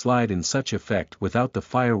manage to slide in such effect without the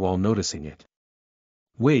firewall noticing it?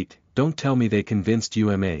 Wait, don't tell me they convinced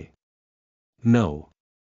UMA. No.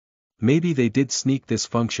 Maybe they did sneak this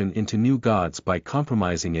function into New Gods by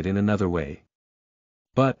compromising it in another way.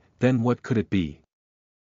 But, then what could it be?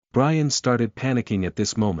 Brian started panicking at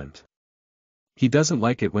this moment. He doesn't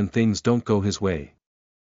like it when things don't go his way.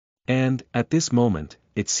 And, at this moment,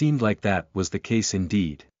 it seemed like that was the case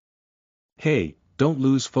indeed. Hey, don't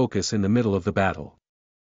lose focus in the middle of the battle.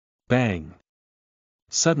 Bang!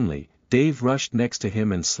 Suddenly, Dave rushed next to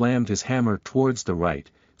him and slammed his hammer towards the right,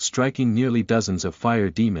 striking nearly dozens of fire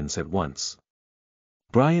demons at once.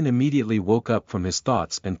 Brian immediately woke up from his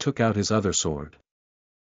thoughts and took out his other sword.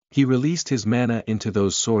 He released his mana into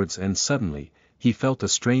those swords and suddenly, he felt a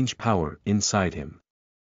strange power inside him.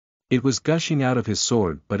 It was gushing out of his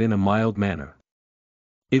sword but in a mild manner.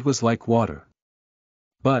 It was like water.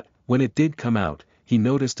 But, when it did come out, he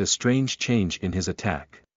noticed a strange change in his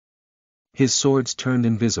attack. His swords turned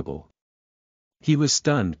invisible. He was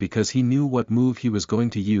stunned because he knew what move he was going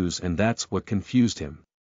to use and that's what confused him.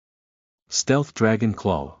 Stealth Dragon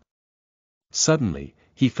Claw. Suddenly,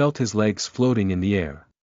 he felt his legs floating in the air.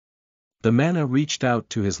 The mana reached out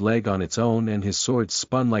to his leg on its own and his sword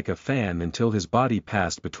spun like a fan until his body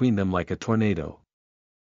passed between them like a tornado.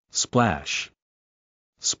 Splash!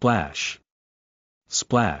 Splash!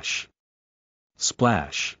 Splash!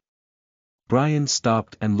 Splash! Brian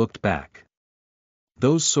stopped and looked back.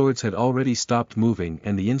 Those swords had already stopped moving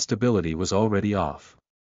and the instability was already off.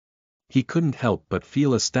 He couldn't help but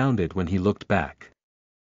feel astounded when he looked back.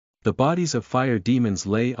 The bodies of fire demons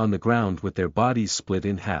lay on the ground with their bodies split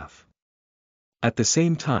in half. At the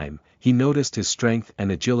same time, he noticed his strength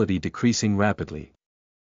and agility decreasing rapidly.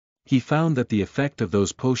 He found that the effect of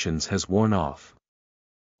those potions has worn off.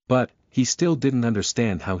 But, he still didn't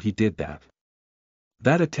understand how he did that.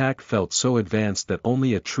 That attack felt so advanced that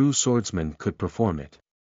only a true swordsman could perform it.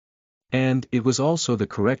 And it was also the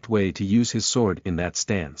correct way to use his sword in that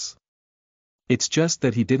stance. It's just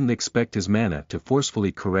that he didn't expect his mana to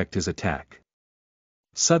forcefully correct his attack.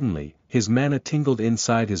 Suddenly, his mana tingled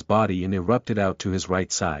inside his body and erupted out to his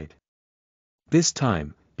right side. This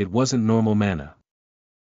time, it wasn't normal mana.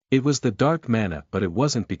 It was the dark mana, but it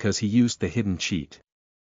wasn't because he used the hidden cheat.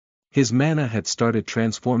 His mana had started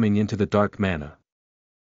transforming into the dark mana.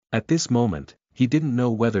 At this moment, he didn't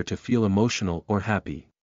know whether to feel emotional or happy.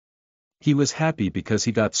 He was happy because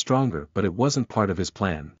he got stronger, but it wasn't part of his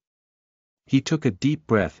plan. He took a deep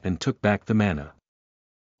breath and took back the mana.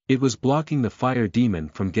 It was blocking the fire demon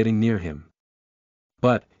from getting near him.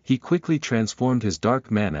 But, he quickly transformed his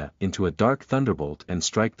dark mana into a dark thunderbolt and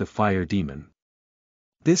struck the fire demon.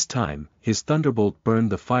 This time, his thunderbolt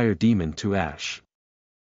burned the fire demon to ash.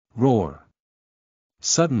 Roar!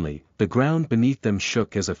 Suddenly, the ground beneath them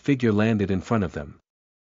shook as a figure landed in front of them.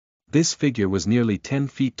 This figure was nearly 10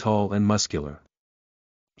 feet tall and muscular.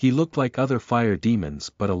 He looked like other fire demons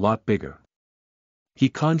but a lot bigger. He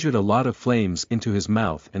conjured a lot of flames into his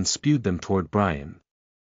mouth and spewed them toward Brian.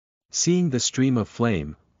 Seeing the stream of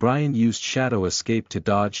flame, Brian used shadow escape to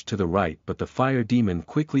dodge to the right, but the fire demon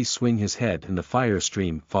quickly swung his head and the fire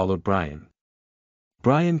stream followed Brian.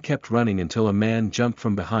 Brian kept running until a man jumped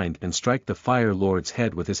from behind and struck the Fire Lord's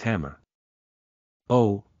head with his hammer.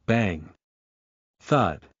 Oh, bang!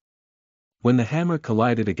 Thud. When the hammer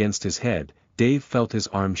collided against his head, Dave felt his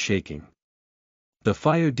arm shaking. The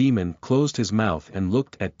fire demon closed his mouth and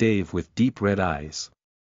looked at Dave with deep red eyes.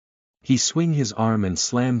 He swung his arm and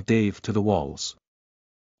slammed Dave to the walls.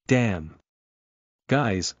 Damn!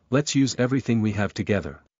 Guys, let's use everything we have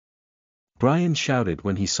together. Brian shouted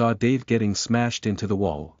when he saw Dave getting smashed into the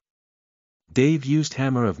wall. Dave used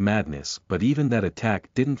Hammer of Madness, but even that attack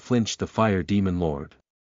didn't flinch the Fire Demon Lord.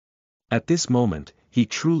 At this moment, he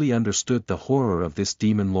truly understood the horror of this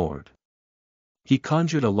Demon Lord. He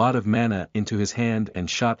conjured a lot of mana into his hand and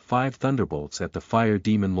shot 5 thunderbolts at the Fire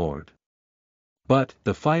Demon Lord. But,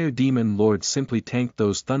 the Fire Demon Lord simply tanked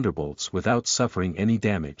those thunderbolts without suffering any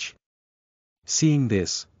damage. Seeing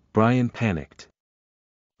this, Brian panicked.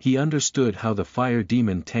 He understood how the fire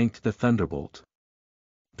demon tanked the thunderbolt.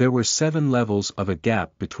 There were 7 levels of a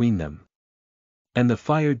gap between them. And the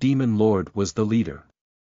fire demon lord was the leader.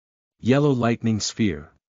 Yellow lightning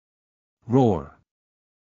sphere. Roar.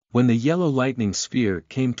 When the yellow lightning sphere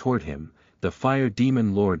came toward him, the fire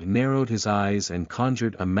demon lord narrowed his eyes and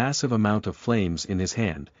conjured a massive amount of flames in his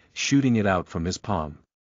hand, shooting it out from his palm.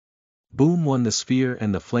 Boom! When the sphere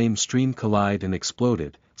and the flame stream collided and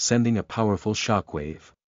exploded, sending a powerful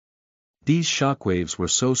shockwave. These shockwaves were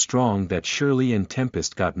so strong that Shirley and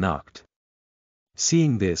Tempest got knocked.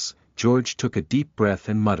 Seeing this, George took a deep breath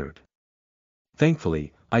and muttered.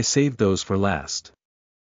 Thankfully, I saved those for last.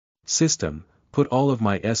 System, put all of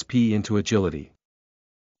my SP into agility.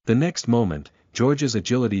 The next moment, George's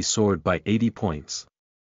agility soared by 80 points.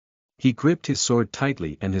 He gripped his sword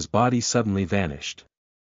tightly and his body suddenly vanished.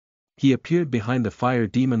 He appeared behind the Fire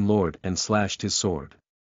Demon Lord and slashed his sword.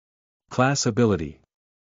 Class ability.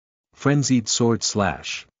 Frenzied Sword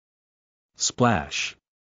Slash. Splash.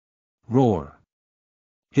 Roar.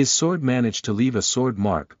 His sword managed to leave a sword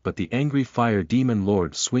mark, but the angry Fire Demon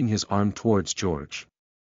Lord swung his arm towards George.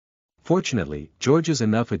 Fortunately, George's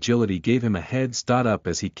enough agility gave him a head start up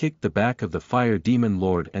as he kicked the back of the Fire Demon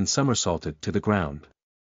Lord and somersaulted to the ground.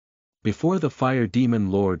 Before the Fire Demon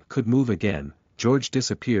Lord could move again, George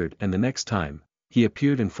disappeared, and the next time, he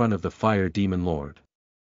appeared in front of the Fire Demon Lord.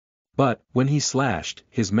 But, when he slashed,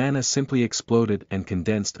 his mana simply exploded and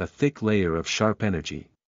condensed a thick layer of sharp energy.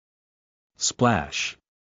 Splash.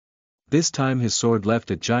 This time his sword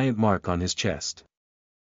left a giant mark on his chest.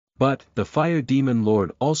 But, the Fire Demon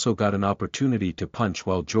Lord also got an opportunity to punch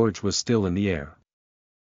while George was still in the air.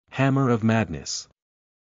 Hammer of Madness.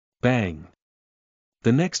 Bang.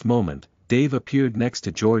 The next moment, Dave appeared next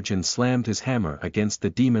to George and slammed his hammer against the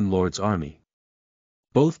Demon Lord's army.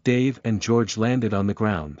 Both Dave and George landed on the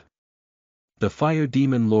ground. The Fire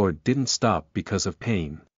Demon Lord didn't stop because of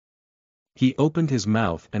pain. He opened his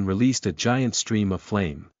mouth and released a giant stream of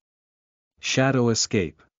flame. Shadow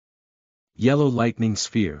escape. Yellow lightning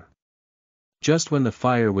sphere. Just when the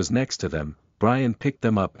fire was next to them, Brian picked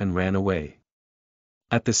them up and ran away.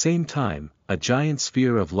 At the same time, a giant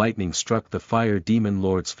sphere of lightning struck the Fire Demon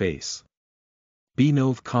Lord's face.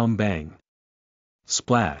 Benov com bang.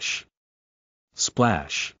 Splash.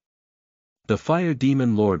 Splash. The Fire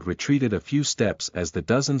Demon Lord retreated a few steps as the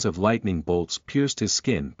dozens of lightning bolts pierced his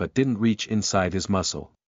skin but didn't reach inside his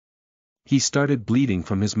muscle. He started bleeding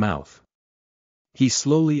from his mouth. He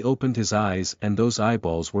slowly opened his eyes and those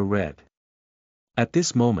eyeballs were red. At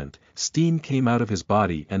this moment, steam came out of his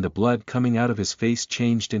body and the blood coming out of his face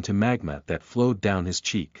changed into magma that flowed down his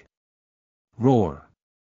cheek. Roar.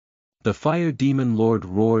 The Fire Demon Lord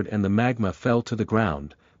roared and the magma fell to the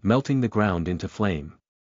ground, melting the ground into flame.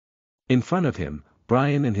 In front of him,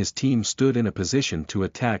 Brian and his team stood in a position to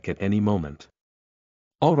attack at any moment.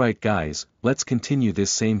 Alright guys, let's continue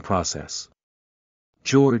this same process.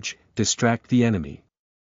 George, distract the enemy.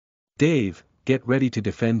 Dave, get ready to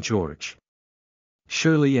defend George.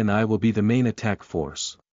 Shirley and I will be the main attack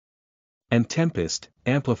force. And Tempest,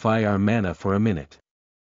 amplify our mana for a minute.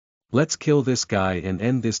 Let's kill this guy and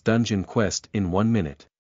end this dungeon quest in 1 minute.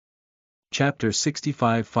 Chapter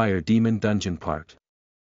 65 Fire Demon Dungeon Part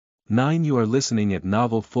 9. You are listening at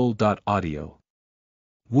novelfull.audio.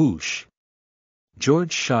 Whoosh.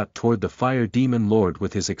 George shot toward the Fire Demon Lord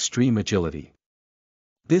with his extreme agility.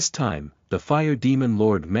 This time, the Fire Demon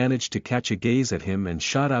Lord managed to catch a gaze at him and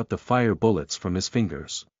shot out the fire bullets from his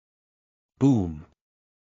fingers. Boom.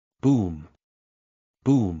 Boom.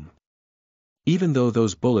 Boom. Even though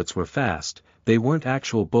those bullets were fast, they weren't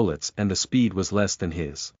actual bullets and the speed was less than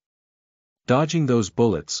his. Dodging those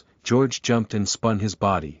bullets, George jumped and spun his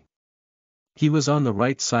body. He was on the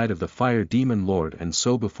right side of the Fire Demon Lord, and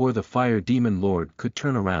so before the Fire Demon Lord could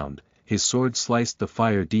turn around, his sword sliced the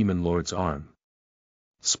Fire Demon Lord's arm.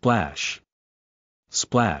 Splash!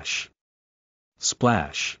 Splash!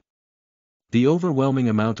 Splash! The overwhelming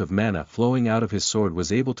amount of mana flowing out of his sword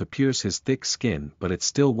was able to pierce his thick skin, but it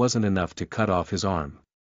still wasn't enough to cut off his arm.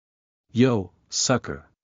 Yo, sucker!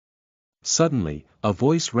 Suddenly, a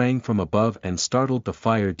voice rang from above and startled the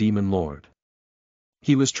Fire Demon Lord.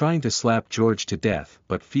 He was trying to slap George to death,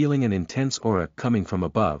 but feeling an intense aura coming from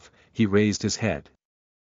above, he raised his head.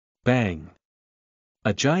 Bang!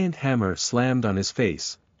 A giant hammer slammed on his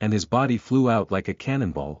face, and his body flew out like a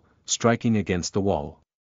cannonball, striking against the wall.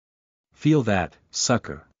 Feel that,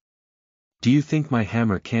 sucker. Do you think my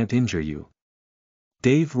hammer can't injure you?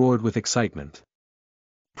 Dave roared with excitement.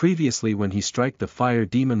 Previously, when he struck the Fire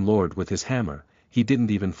Demon Lord with his hammer, he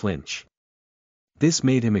didn't even flinch. This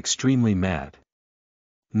made him extremely mad.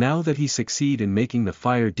 Now that he succeeded in making the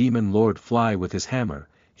Fire Demon Lord fly with his hammer,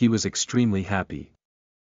 he was extremely happy.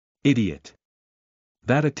 Idiot!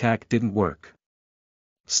 That attack didn't work.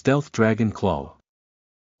 Stealth Dragon Claw.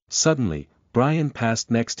 Suddenly, Brian passed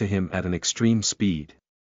next to him at an extreme speed.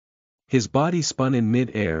 His body spun in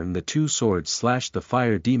mid-air and the two swords slashed the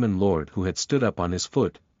Fire Demon Lord, who had stood up on his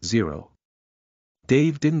foot. 0.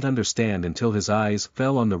 Dave didn't understand until his eyes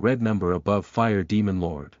fell on the red number above Fire Demon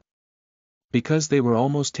Lord. Because they were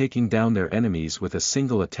almost taking down their enemies with a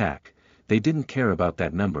single attack, they didn't care about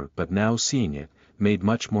that number, but now seeing it, made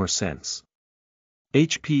much more sense.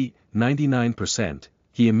 HP, 99%,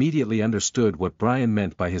 he immediately understood what Brian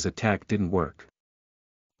meant by his attack didn't work.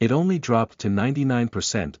 It only dropped to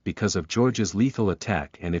 99% because of George's lethal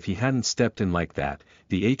attack, and if he hadn't stepped in like that,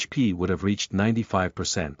 the HP would have reached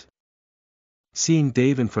 95%. Seeing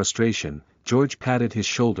Dave in frustration, George patted his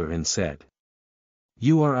shoulder and said,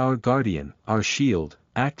 "You are our guardian, our shield,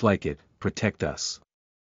 act like it, protect us."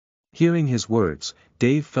 Hearing his words,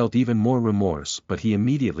 Dave felt even more remorse, but he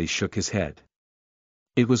immediately shook his head.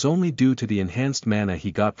 It was only due to the enhanced mana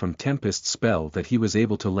he got from Tempest's spell that he was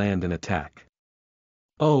able to land an attack.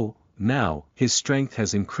 Oh, now, his strength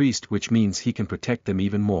has increased, which means he can protect them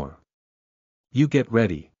even more. You get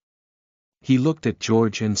ready. He looked at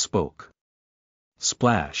George and spoke.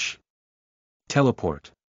 Splash.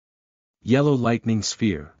 Teleport. Yellow lightning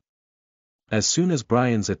sphere. As soon as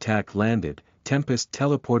Brian's attack landed, Tempest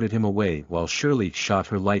teleported him away while Shirley shot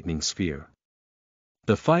her lightning sphere.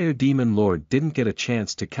 The Fire Demon Lord didn't get a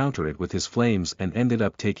chance to counter it with his flames and ended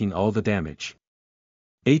up taking all the damage.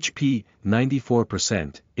 HP,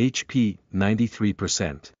 94%, HP,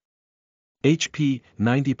 93%. HP,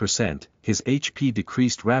 90%, his HP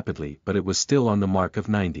decreased rapidly, but it was still on the mark of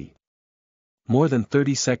 90. More than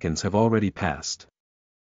 30 seconds have already passed.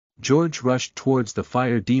 George rushed towards the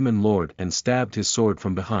Fire Demon Lord and stabbed his sword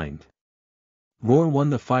from behind. Roar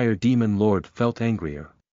 1. The Fire Demon Lord felt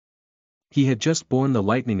angrier. He had just borne the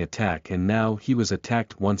lightning attack and now he was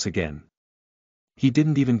attacked once again. He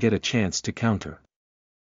didn't even get a chance to counter.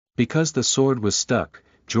 Because the sword was stuck,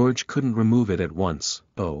 George couldn't remove it at once.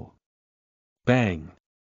 Oh. Bang.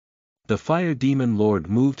 The Fire Demon Lord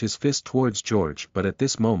moved his fist towards George, but at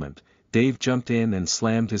this moment, Dave jumped in and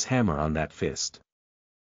slammed his hammer on that fist.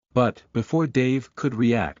 But, before Dave could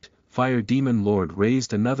react, Fire Demon Lord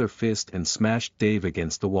raised another fist and smashed Dave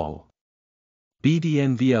against the wall.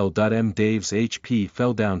 BDNVL.M. Dave's HP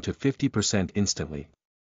fell down to 50% instantly.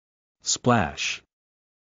 Splash.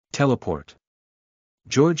 Teleport.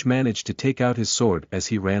 George managed to take out his sword as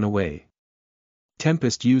he ran away.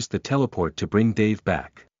 Tempest used the teleport to bring Dave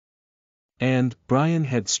back. And, Brian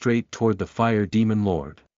headed straight toward the Fire Demon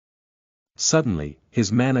Lord. Suddenly,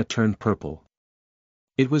 his mana turned purple.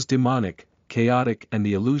 It was demonic, chaotic, and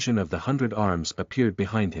the illusion of the 100 arms appeared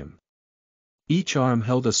behind him. Each arm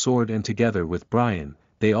held a sword and together with Brian,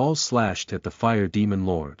 they all slashed at the Fire Demon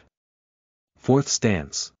Lord. Fourth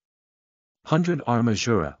stance. 100 arm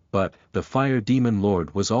Azura, but, the Fire Demon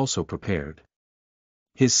Lord was also prepared.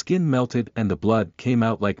 His skin melted and the blood came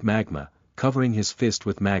out like magma, covering his fist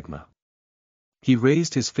with magma. He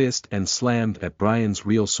raised his fist and slammed at Brian's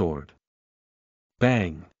real sword.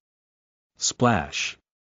 Bang. Splash.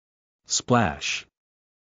 Splash.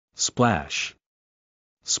 Splash.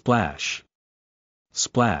 Splash.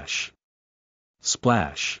 Splash.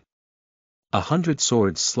 Splash. 100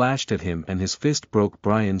 swords slashed at him and his fist broke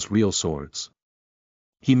Brian's real swords.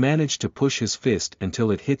 He managed to push his fist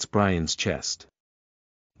until it hits Brian's chest.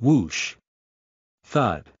 Whoosh.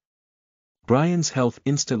 Thud. Brian's health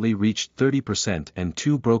instantly reached 30% and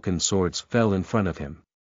 2 broken swords fell in front of him.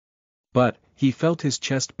 But, he felt his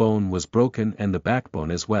chest bone was broken and the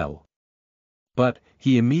backbone as well. But,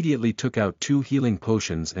 he immediately took out 2 healing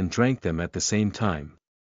potions and drank them at the same time.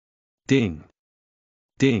 Ding!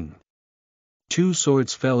 Ding! 2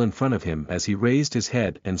 swords fell in front of him as he raised his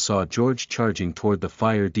head and saw George charging toward the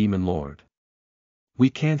Fire Demon Lord. "We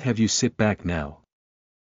can't have you sit back now."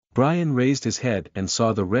 Brian raised his head and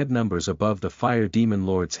saw the red numbers above the Fire Demon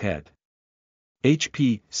Lord's head.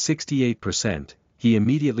 HP, 68%, he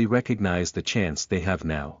immediately recognized the chance they have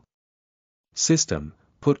now. System,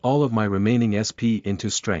 put all of my remaining SP into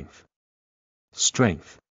strength.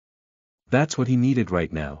 Strength. That's what he needed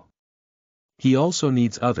right now. He also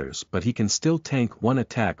needs others, but he can still tank 1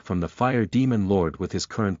 attack from the Fire Demon Lord with his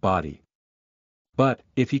current body. But,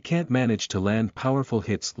 if he can't manage to land powerful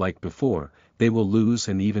hits like before, they will lose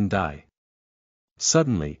and even die.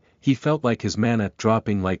 Suddenly, he felt like his mana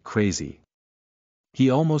dropping like crazy.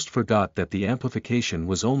 He almost forgot that the amplification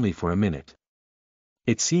was only for a minute.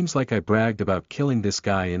 It seems like I bragged about killing this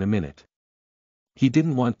guy in a minute. He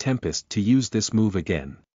didn't want Tempest to use this move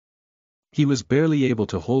again. He was barely able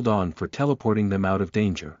to hold on for teleporting them out of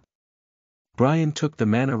danger. Brian took the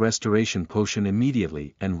mana restoration potion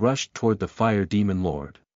immediately and rushed toward the Fire Demon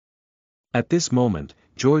Lord. At this moment,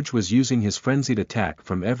 George was using his frenzied attack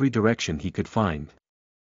from every direction he could find.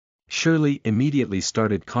 Shirley immediately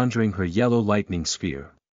started conjuring her yellow lightning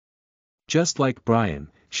sphere. Just like Brian,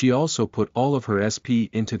 she also put all of her SP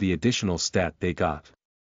into the additional stat they got.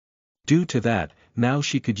 Due to that, now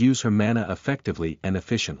she could use her mana effectively and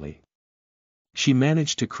efficiently. She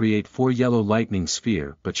managed to create 4 yellow lightning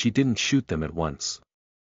sphere, but she didn't shoot them at once.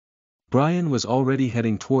 Brian was already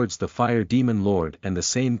heading towards the Fire Demon Lord, and the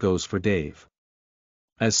same goes for Dave.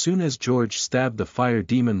 As soon as George stabbed the Fire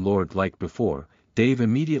Demon Lord like before, Dave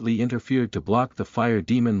immediately interfered to block the Fire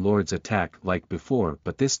Demon Lord's attack like before,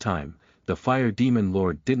 but this time, the Fire Demon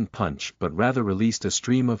Lord didn't punch but rather released a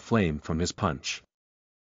stream of flame from his punch.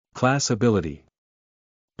 Class Ability: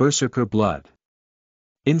 Berserker Blood.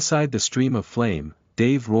 Inside the stream of flame,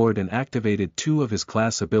 Dave roared and activated 2 of his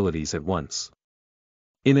class abilities at once.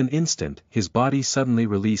 In an instant, his body suddenly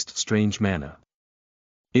released strange mana.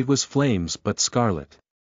 It was flames but scarlet.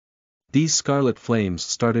 These scarlet flames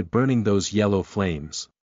started burning those yellow flames.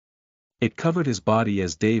 It covered his body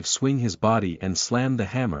as Dave swung his body and slammed the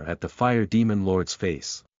hammer at the Fire Demon Lord's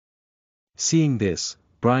face. Seeing this,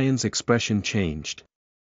 Brian's expression changed.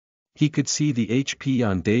 He could see the HP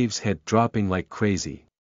on Dave's head dropping like crazy.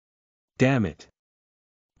 Damn it!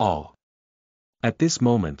 Oh! At this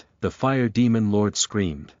moment, the Fire Demon Lord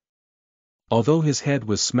screamed. Although his head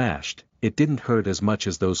was smashed, it didn't hurt as much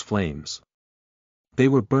as those flames. They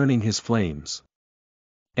were burning his flames.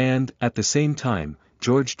 And, at the same time,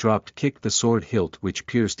 George drop-kicked the sword hilt, which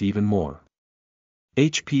pierced even more.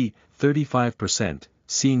 HP, 35%,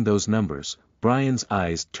 seeing those numbers, Brian's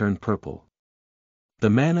eyes turned purple. The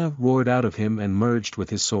mana roared out of him and merged with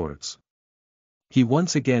his swords. He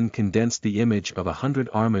once again condensed the image of 100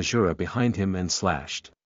 Armajura behind him and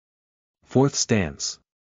slashed. 4th stance.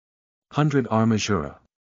 100 Armajura.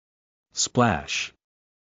 Splash.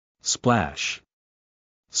 Splash.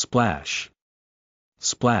 Splash.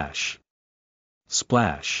 Splash.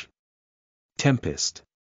 Splash. Tempest.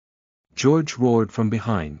 George roared from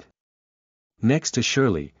behind. Next to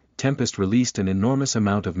Shirley, Tempest released an enormous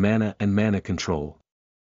amount of mana and mana control.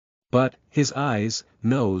 But, his eyes,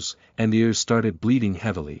 nose, and ears started bleeding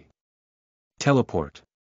heavily. Teleport.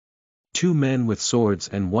 2 men with swords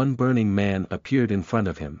and 1 burning man appeared in front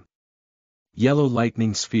of him. Yellow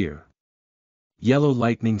lightning sphere. Yellow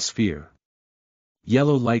lightning sphere.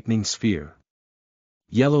 Yellow lightning sphere.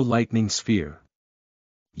 Yellow lightning sphere.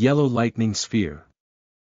 Yellow lightning sphere.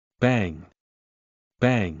 Bang.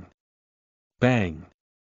 Bang. Bang.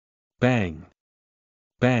 Bang.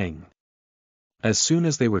 Bang. As soon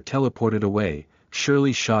as they were teleported away,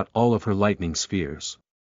 Shirley shot all of her lightning spheres.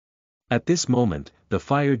 At this moment, the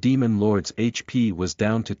Fire Demon Lord's HP was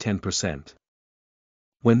down to 10%.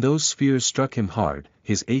 When those spheres struck him hard,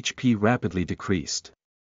 his HP rapidly decreased.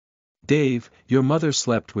 Dave, your mother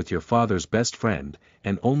slept with your father's best friend,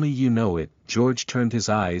 and only you know it. George turned his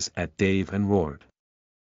eyes at Dave and roared.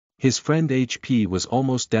 His friend HP was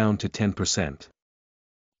almost down to 10%.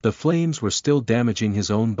 The flames were still damaging his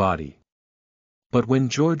own body. But when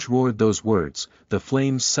George roared those words, the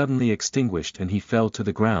flames suddenly extinguished and he fell to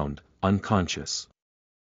the ground, unconscious.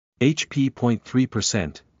 HP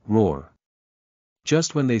 0.3%, roar.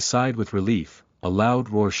 Just when they sighed with relief, a loud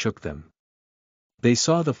roar shook them. They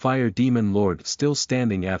saw the Fire Demon Lord still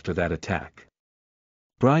standing after that attack.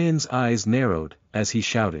 Brian's eyes narrowed, as he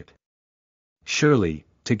shouted. Shirley,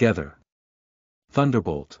 together.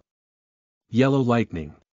 Thunderbolt. Yellow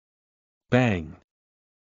lightning. Bang.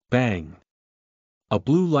 Bang. A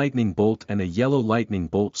blue lightning bolt and a yellow lightning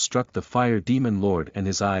bolt struck the Fire Demon Lord and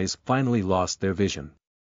his eyes finally lost their vision.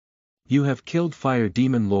 You have killed Fire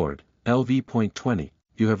Demon Lord, LV.20,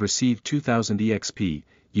 you have received 2000 EXP,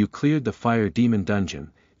 you cleared the Fire Demon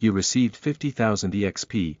Dungeon, you received 50,000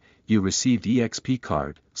 EXP, you received EXP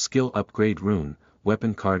card, skill upgrade rune,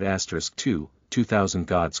 weapon card *2, 2000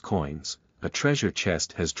 gods coins, a treasure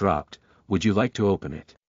chest has dropped, would you like to open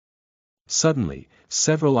it? Suddenly,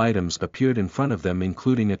 several items appeared in front of them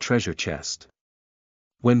including a treasure chest.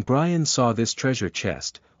 When Brian saw this treasure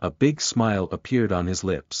chest, a big smile appeared on his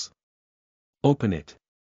lips. Open it.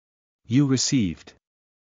 You received.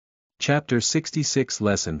 Chapter 66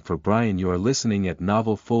 Lesson for Brian. You are listening at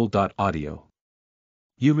novelfull.audio.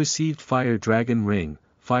 You received Fire Dragon Ring,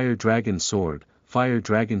 Fire Dragon Sword, Fire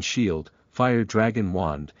Dragon Shield, Fire Dragon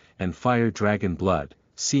Wand, and Fire Dragon Blood.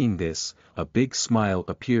 Seeing this, a big smile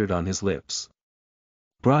appeared on his lips.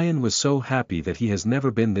 Brian was so happy that he has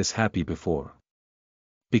never been this happy before.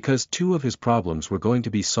 Because two of his problems were going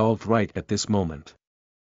to be solved right at this moment.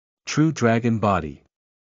 True Dragon Body.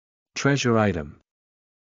 Treasure item.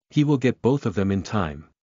 He will get both of them in time.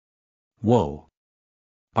 Whoa.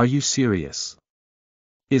 Are you serious?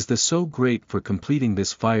 Is this so great for completing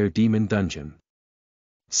this Fire Demon Dungeon?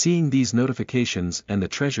 Seeing these notifications and the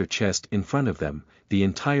treasure chest in front of them, the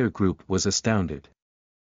entire group was astounded.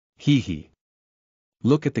 Hee hee.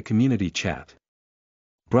 Look at the community chat.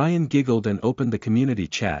 Brian giggled and opened the community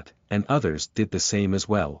chat, and others did the same as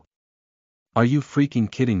well. Are you freaking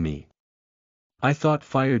kidding me? I thought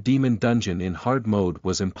Fire Demon Dungeon in hard mode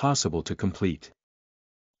was impossible to complete.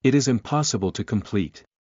 It is impossible to complete.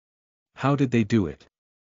 How did they do it?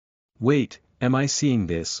 Wait, am I seeing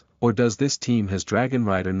this, or does this team has Dragon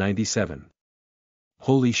Rider 97?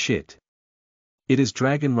 Holy shit. It is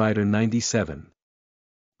Dragon Rider 97.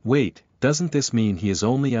 Wait, doesn't this mean he is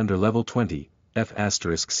only under level 20,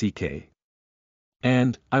 F*CK?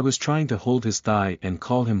 And, I was trying to hold his thigh and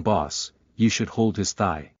call him boss, you should hold his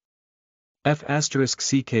thigh.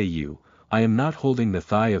 F*CKU, I am not holding the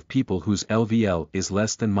thigh of people whose LVL is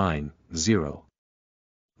less than mine, 0.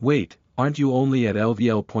 Wait, aren't you only at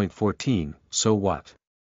LVL.14, so what?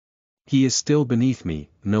 He is still beneath me,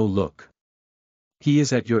 no look. He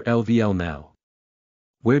is at your LVL now.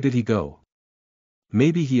 Where did he go?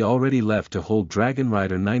 Maybe he already left to hold Dragon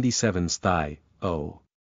Rider 97's thigh, oh.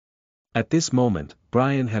 At this moment,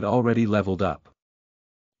 Brian had already leveled up.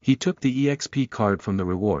 He took the EXP card from the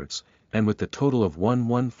rewards, and with the total of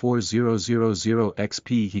 114000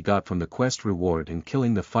 XP he got from the quest reward and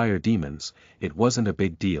killing the fire demons, it wasn't a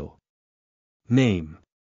big deal. Name.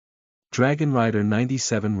 Dragon Rider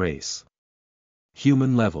 97 race.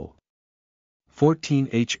 Human level. 14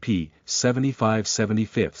 HP, 75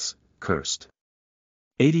 75ths, cursed.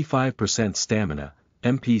 85% stamina,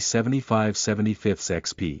 MP 75 75ths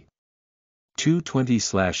XP.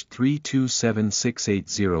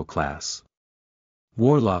 220/327680 class.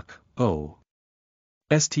 Warlock, O.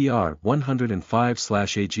 STR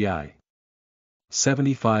 105/AGI.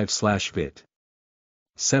 75/VIT.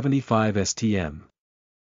 75 STM.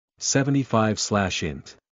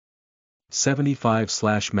 75/int.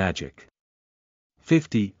 75/magic.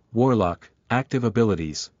 50, Warlock, active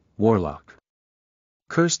abilities, Warlock.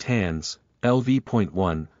 Cursed Hands,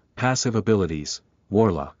 LV.1, passive abilities,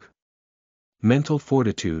 Warlock. Mental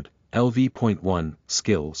Fortitude, LV.1,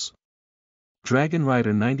 skills. Dragon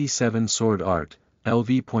Rider 97 Sword Art,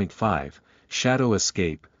 LV.5, Shadow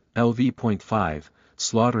Escape, LV.5,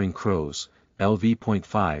 Slaughtering Crows,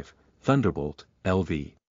 LV.5, Thunderbolt,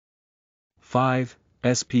 LV. 5,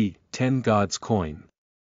 SP, 10 Gods Coin.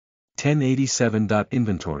 1087.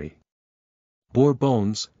 Inventory. Boar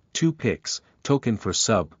Bones, 2 picks, token for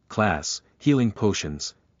sub, class, healing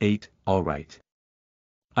potions, 8, alright.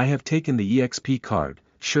 I have taken the EXP card,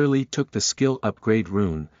 Shirley took the skill upgrade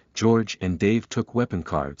rune, George and Dave took weapon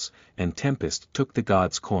cards, and Tempest took the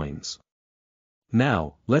God's coins.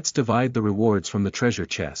 Now, let's divide the rewards from the treasure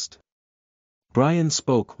chest. Brian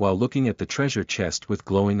spoke while looking at the treasure chest with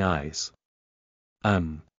glowing eyes.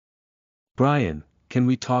 Brian, can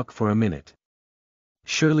we talk for a minute?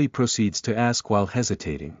 Shirley proceeds to ask while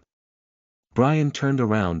hesitating. Brian turned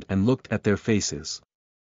around and looked at their faces.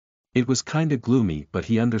 It was kinda gloomy, but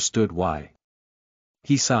he understood why.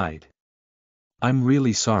 He sighed. I'm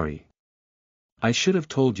really sorry. I should have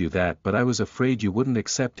told you that, but I was afraid you wouldn't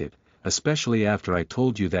accept it, especially after I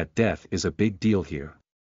told you that death is a big deal here.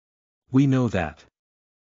 We know that.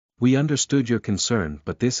 We understood your concern,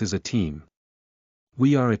 but this is a team.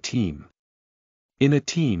 We are a team. In a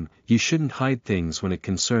team, you shouldn't hide things when it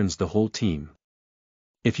concerns the whole team.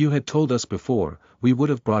 If you had told us before, we would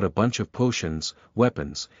have brought a bunch of potions,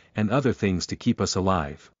 weapons, and other things to keep us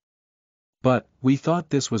alive. But, we thought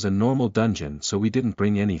this was a normal dungeon so we didn't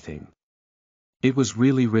bring anything. It was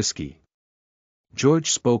really risky.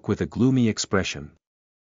 George spoke with a gloomy expression.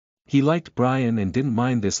 He liked Brian and didn't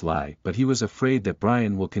mind this lie, but he was afraid that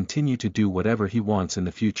Brian will continue to do whatever he wants in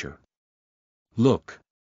the future. Look.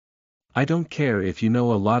 I don't care if you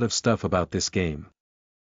know a lot of stuff about this game.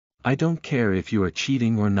 I don't care if you are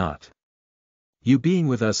cheating or not. You being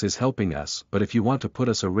with us is helping us, but if you want to put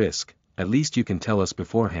us at risk, at least you can tell us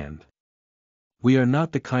beforehand. We are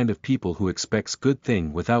not the kind of people who expects good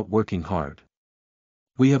thing without working hard.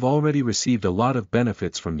 We have already received a lot of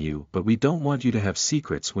benefits from you, but we don't want you to have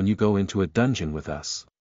secrets when you go into a dungeon with us.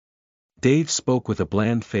 Dave spoke with a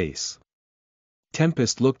bland face.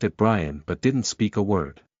 Tempest looked at Brian but didn't speak a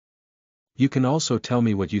word. You can also tell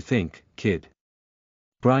me what you think, kid.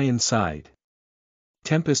 Brian sighed.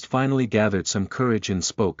 Tempest finally gathered some courage and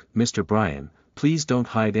spoke, Mr. Brian, please don't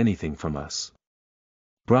hide anything from us.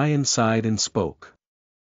 Brian sighed and spoke.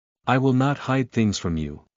 I will not hide things from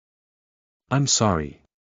you. I'm sorry.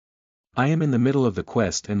 I am in the middle of the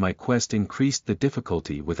quest and my quest increased the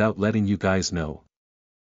difficulty without letting you guys know.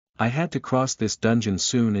 I had to cross this dungeon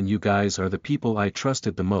soon and you guys are the people I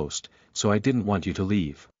trusted the most, so I didn't want you to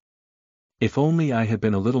leave. If only I had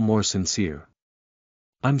been a little more sincere.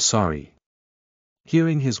 I'm sorry.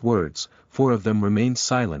 Hearing his words, 4 of them remained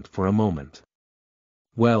silent for a moment.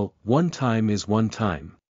 Well, one time is one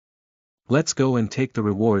time. Let's go and take the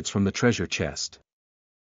rewards from the treasure chest.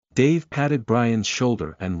 Dave patted Brian's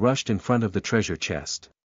shoulder and rushed in front of the treasure chest.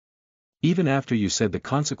 Even after you said the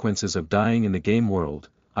consequences of dying in the game world,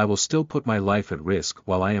 I will still put my life at risk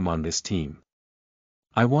while I am on this team.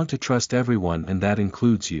 I want to trust everyone and that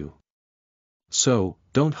includes you. So,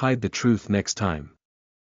 don't hide the truth next time.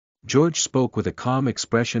 George spoke with a calm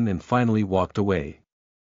expression and finally walked away.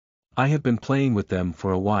 I have been playing with them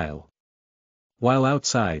for a while. While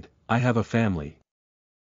outside, I have a family.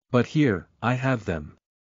 But here, I have them.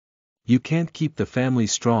 You can't keep the family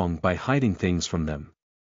strong by hiding things from them.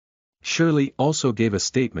 Shirley also gave a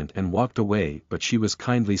statement and walked away, but she was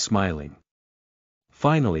kindly smiling.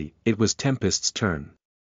 Finally, it was Tempest's turn.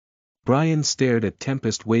 Brian stared at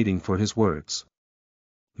Tempest waiting for his words.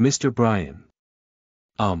 Mr. Brian.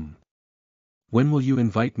 When will you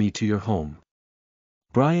invite me to your home?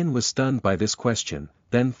 Brian was stunned by this question,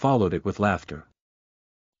 then followed it with laughter.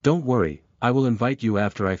 Don't worry, I will invite you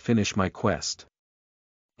after I finish my quest.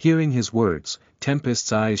 Hearing his words,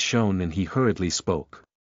 Tempest's eyes shone and he hurriedly spoke.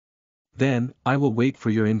 Then, I will wait for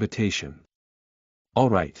your invitation. All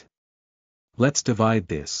right. Let's divide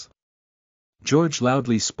this. George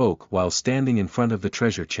loudly spoke while standing in front of the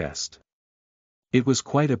treasure chest. It was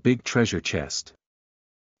quite a big treasure chest.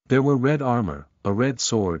 There were red armor, a red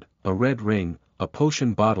sword, a red ring, a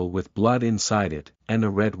potion bottle with blood inside it, and a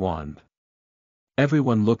red wand.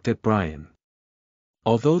 Everyone looked at Brian.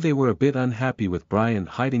 Although they were a bit unhappy with Brian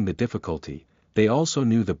hiding the difficulty, they also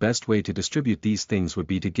knew the best way to distribute these things would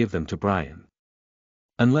be to give them to Brian.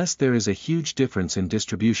 Unless there is a huge difference in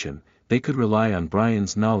distribution, they could rely on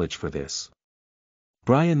Brian's knowledge for this.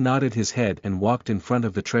 Brian nodded his head and walked in front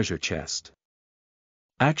of the treasure chest.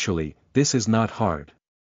 Actually, this is not hard.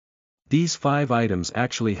 These 5 items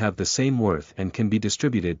actually have the same worth and can be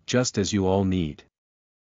distributed just as you all need.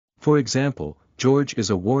 For example, George is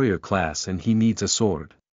a warrior class and he needs a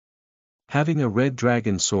sword. Having a red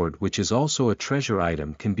dragon sword which is also a treasure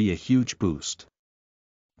item can be a huge boost.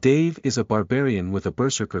 Dave is a barbarian with a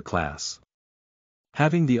berserker class.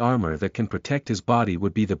 Having the armor that can protect his body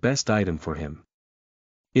would be the best item for him.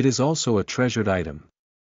 It is also a treasured item.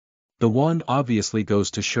 The wand obviously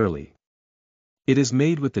goes to Shirley. It is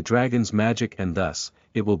made with the dragon's magic and thus,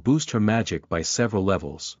 it will boost her magic by several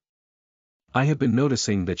levels. I have been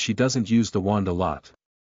noticing that she doesn't use the wand a lot.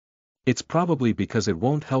 It's probably because it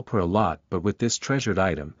won't help her a lot, but with this treasured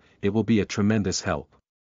item, it will be a tremendous help.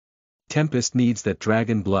 Tempest needs that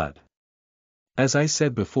dragon blood. As I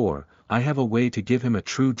said before, I have a way to give him a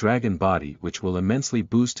true dragon body which will immensely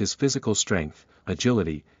boost his physical strength,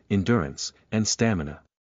 agility, endurance, and stamina.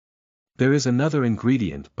 There is another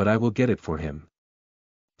ingredient but I will get it for him.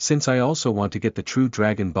 Since I also want to get the true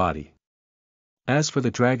dragon body. As for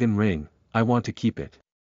the dragon ring, I want to keep it.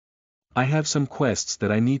 I have some quests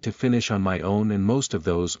that I need to finish on my own and most of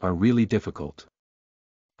those are really difficult.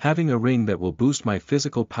 Having a ring that will boost my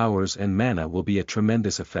physical powers and mana will be a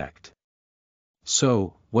tremendous effect.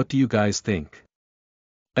 So, what do you guys think?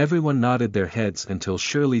 Everyone nodded their heads until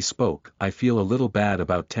Shirley spoke. I feel a little bad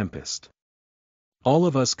about Tempest. All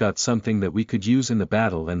of us got something that we could use in the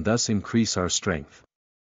battle and thus increase our strength.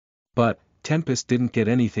 But, Tempest didn't get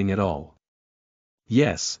anything at all.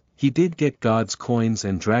 Yes, he did get God's coins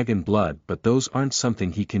and dragon blood, but those aren't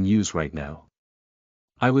something he can use right now.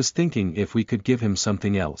 I was thinking if we could give him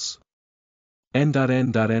something else.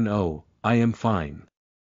 N.N.No, I am fine.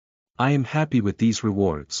 I am happy with these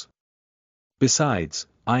rewards. Besides,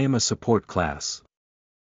 I am a support class.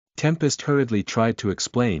 Tempest hurriedly tried to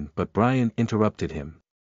explain, but Brian interrupted him.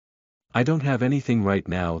 I don't have anything right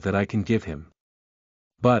now that I can give him.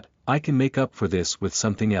 But, I can make up for this with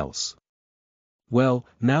something else. Well,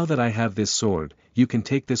 now that I have this sword, you can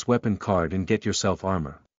take this weapon card and get yourself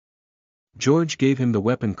armor. George gave him the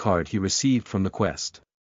weapon card he received from the quest.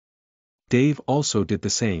 Dave also did the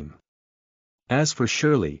same. As for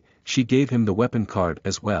Shirley, she gave him the weapon card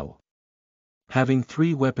as well. Having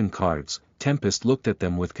 3 weapon cards, Tempest looked at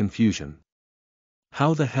them with confusion.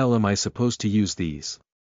 How the hell am I supposed to use these?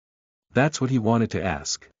 That's what he wanted to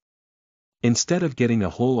ask. Instead of getting a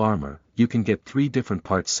whole armor, you can get 3 different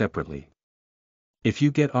parts separately. If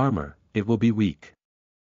you get armor, it will be weak.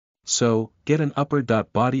 So, get an upper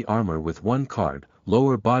body armor with 1 card,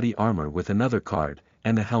 lower body armor with another card,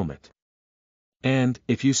 and a helmet. And,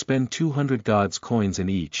 if you spend 200 God's coins in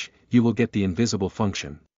each, you will get the invisible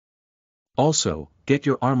function. Also, get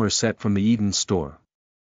your armor set from the Eden store.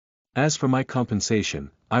 As for my compensation,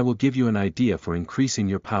 I will give you an idea for increasing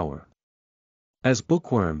your power. As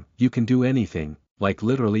Bookworm, you can do anything, like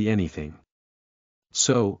literally anything.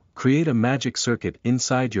 So, create a magic circuit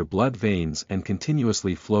inside your blood veins and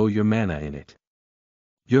continuously flow your mana in it.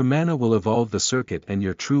 Your mana will evolve the circuit and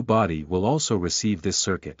your true body will also receive this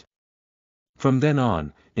circuit. From then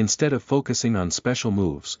on, instead of focusing on special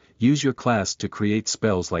moves, use your class to create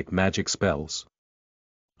spells like magic spells.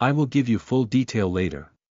 I will give you full detail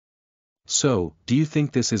later. So, do you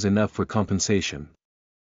think this is enough for compensation?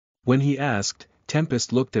 When he asked,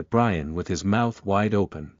 Tempest looked at Brian with his mouth wide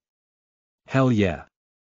open. Hell yeah.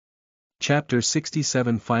 Chapter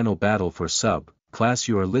 67 Final Battle for Sub, Class.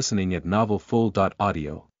 You are listening at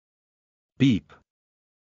novelfull.audio. Beep.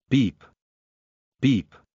 Beep.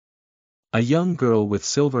 Beep. A young girl with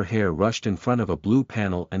silver hair rushed in front of a blue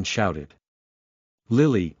panel and shouted.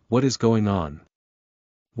 Lily, what is going on?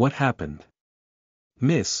 What happened?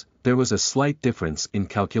 Miss, there was a slight difference in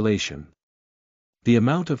calculation. The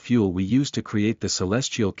amount of fuel we used to create the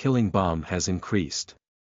celestial killing bomb has increased.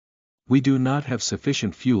 We do not have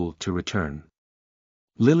sufficient fuel to return.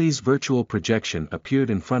 Lily's virtual projection appeared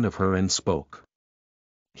in front of her and spoke.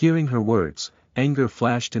 Hearing her words, anger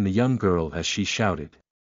flashed in the young girl as she shouted.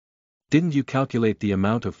 Didn't you calculate the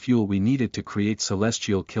amount of fuel we needed to create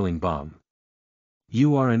celestial killing bomb?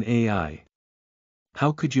 You are an AI.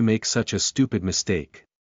 How could you make such a stupid mistake?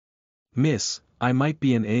 Miss, I might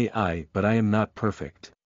be an AI, but I am not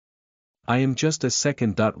perfect. I am just a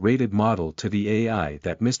second-rated model to the AI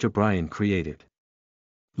that Mr. Brian created.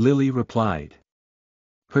 Lily replied.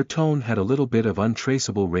 Her tone had a little bit of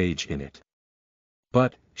untraceable rage in it.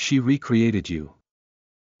 But, she recreated you.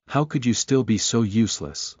 How could you still be so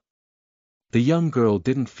useless? The young girl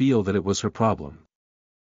didn't feel that it was her problem.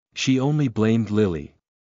 She only blamed Lily.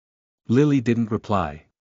 Lily didn't reply.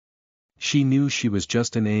 She knew she was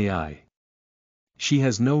just an AI. She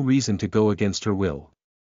has no reason to go against her will.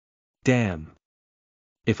 Damn.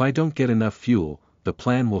 If I don't get enough fuel, the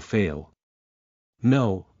plan will fail.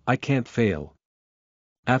 No, I can't fail.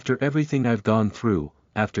 After everything I've gone through,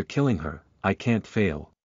 after killing her, I can't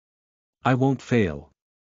fail. I won't fail.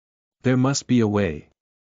 There must be a way.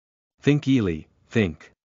 Think, Ely,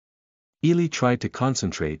 think. Ely tried to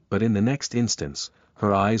concentrate, but in the next instance,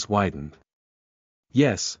 her eyes widened.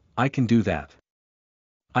 Yes, I can do that.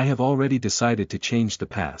 I have already decided to change the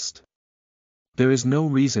past. There is no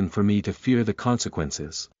reason for me to fear the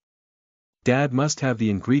consequences. Dad must have the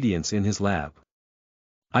ingredients in his lab.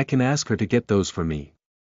 I can ask her to get those for me.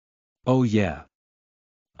 Oh yeah.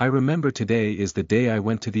 I remember today is the day I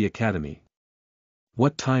went to the academy.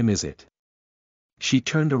 What time is it? She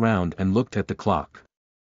turned around and looked at the clock.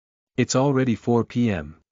 It's already 4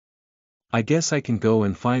 p.m. I guess I can go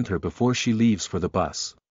and find her before she leaves for the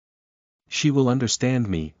bus. She will understand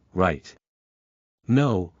me, right?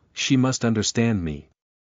 No, she must understand me.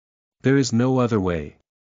 There is no other way.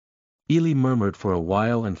 Ely murmured for a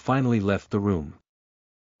while and finally left the room.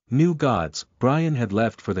 New gods, Brian had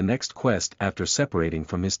left for the next quest after separating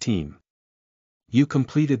from his team. You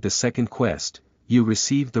completed the second quest, you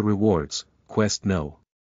received the rewards. Quest No.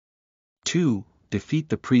 2, defeat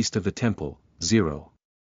the priest of the temple, 0.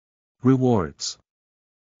 Rewards.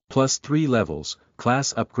 Plus 3 levels,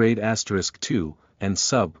 class upgrade *2, and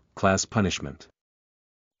sub, class punishment.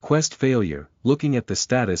 Quest failure. Looking at the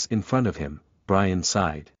status in front of him, Brian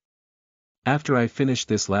sighed. After I finish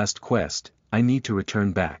this last quest, I need to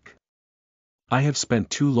return back. I have spent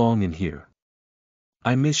too long in here.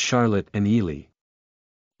 I miss Charlotte and Ely.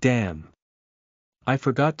 Damn. I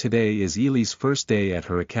forgot today is Ely's first day at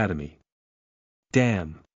her academy.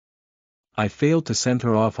 Damn. I failed to send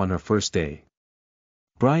her off on her first day.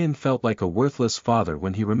 Brian felt like a worthless father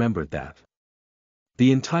when he remembered that.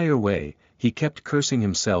 The entire way, he kept cursing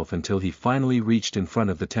himself until he finally reached in front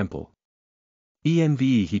of the temple.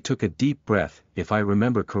 He took a deep breath. If I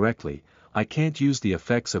remember correctly, I can't use the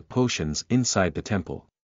effects of potions inside the temple.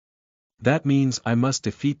 That means I must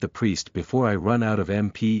defeat the priest before I run out of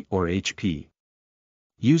MP or HP.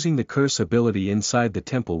 Using the curse ability inside the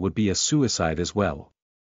temple would be a suicide as well.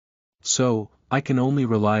 So, I can only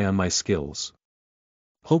rely on my skills.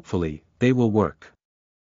 Hopefully, they will work.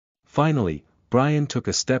 Finally, Brian took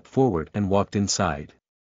a step forward and walked inside.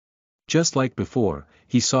 Just like before,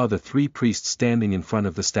 he saw the three priests standing in front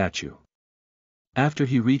of the statue. After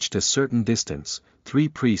he reached a certain distance, three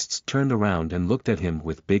priests turned around and looked at him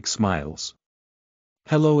with big smiles.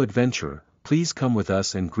 "Hello, adventurer, please come with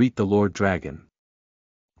us and greet the Lord Dragon."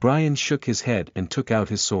 Brian shook his head and took out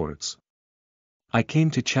his swords. "I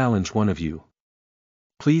came to challenge one of you.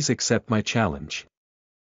 Please accept my challenge."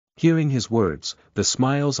 Hearing his words, the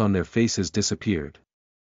smiles on their faces disappeared.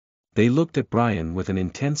 They looked at Brian with an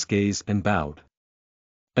intense gaze and bowed.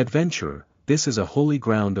 "Adventurer, this is a holy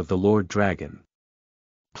ground of the Lord Dragon.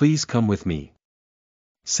 Please come with me."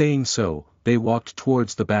 Saying so, they walked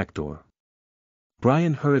towards the back door.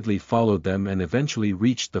 Brian hurriedly followed them and eventually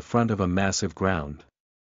reached the front of a massive ground.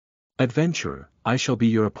 "Adventurer, I shall be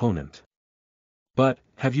your opponent. But,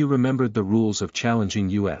 have you remembered the rules of challenging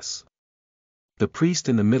us?" The priest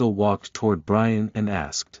in the middle walked toward Brian and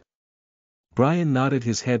asked. Brian nodded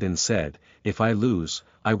his head and said, "If I lose,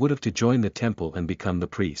 I would have to join the temple and become the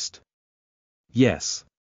priest." "Yes.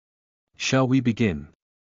 Shall we begin?"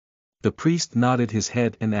 The priest nodded his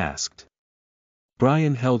head and asked.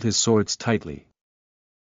 Brian held his swords tightly.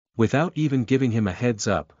 Without even giving him a heads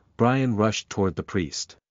up, Brian rushed toward the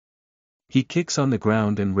priest. He kicks on the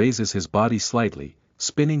ground and raises his body slightly,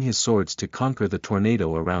 spinning his swords to conquer the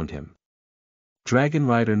tornado around him. Dragon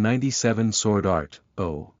Rider 97 Sword Art,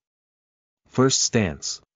 Oh. First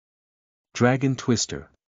stance. Dragon Twister.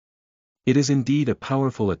 It is indeed a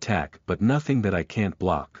powerful attack but nothing that I can't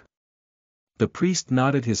block. The priest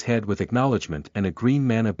nodded his head with acknowledgement and a green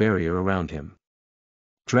mana barrier around him.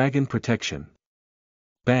 Dragon Protection.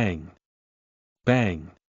 Bang.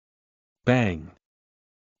 Bang. Bang.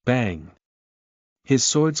 Bang. His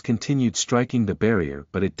swords continued striking the barrier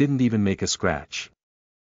but it didn't even make a scratch.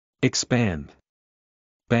 Expand.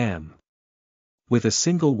 Bam. With a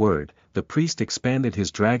single word, the priest expanded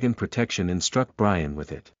his dragon protection and struck Brian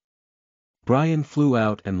with it. Brian flew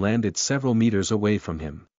out and landed several meters away from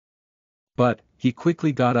him. But, he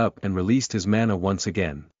quickly got up and released his mana once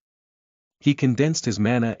again. He condensed his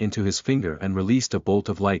mana into his finger and released a bolt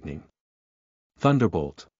of lightning.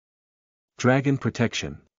 Thunderbolt. Dragon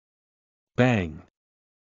Protection. Bang.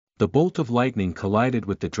 The bolt of lightning collided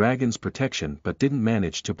with the dragon's protection but didn't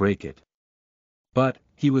manage to break it. But,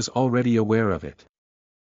 he was already aware of it.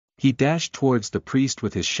 He dashed towards the priest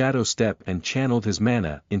with his shadow step and channeled his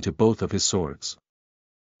mana into both of his swords.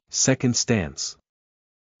 Second stance.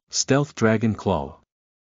 Stealth Dragon Claw.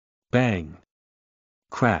 Bang.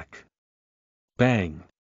 Crack. Bang.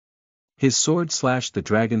 His sword slashed the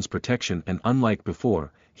dragon's protection and unlike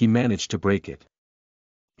before, he managed to break it.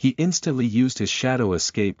 He instantly used his shadow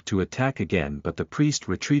escape to attack again but the priest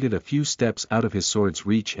retreated a few steps out of his sword's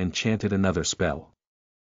reach and chanted another spell.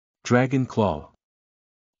 Dragon Claw.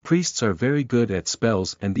 Priests are very good at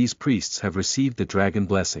spells and these priests have received the dragon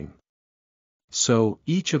blessing. So,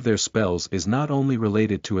 each of their spells is not only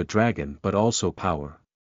related to a dragon but also power.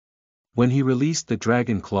 When he released the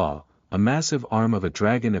dragon claw, a massive arm of a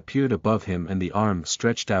dragon appeared above him and the arm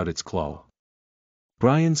stretched out its claw.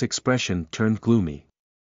 Brian's expression turned gloomy.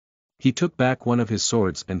 He took back one of his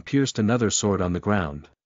swords and pierced another sword on the ground.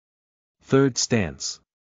 Third stance.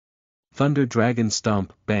 Thunder Dragon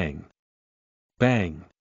Stomp. Bang. Bang.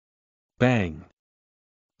 Bang.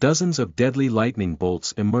 Dozens of deadly lightning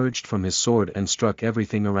bolts emerged from his sword and struck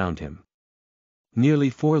everything around him. Nearly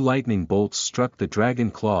 4 lightning bolts struck the dragon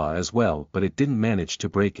claw as well but it didn't manage to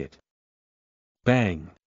break it. Bang.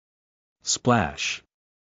 Splash.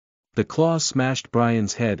 The claw smashed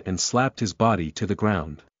Brian's head and slapped his body to the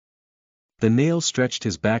ground. The nail stretched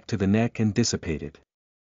his back to the neck and dissipated.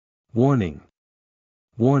 Warning.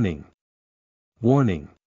 Warning. Warning.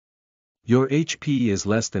 Your HP is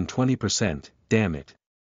less than 20%, damn it.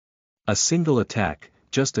 A single attack,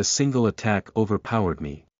 just a single attack overpowered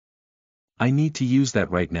me. I need to use that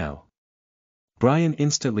right now. Brian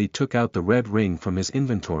instantly took out the red ring from his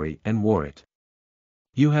inventory and wore it.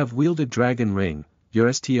 You have wielded Dragon Ring,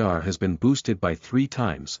 your STR has been boosted by 3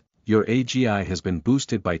 times, your AGI has been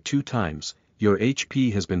boosted by 2 times, your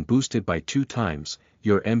HP has been boosted by 2 times,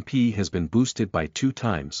 your MP has been boosted by 2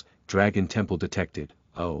 times, Dragon Temple detected.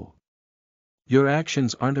 Oh. Your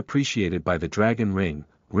actions aren't appreciated by the Dragon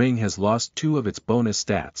Ring has lost 2 of its bonus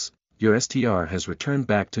stats, your STR has returned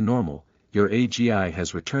back to normal, your AGI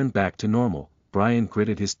has returned back to normal. Brian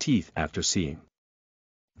gritted his teeth after seeing.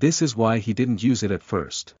 This is why he didn't use it at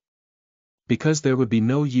first. Because there would be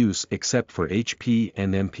no use except for HP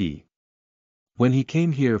and MP. When he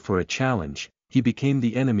came here for a challenge, he became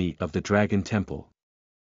the enemy of the Dragon Temple.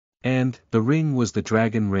 And, the ring was the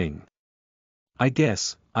Dragon Ring. I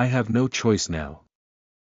guess, I have no choice now.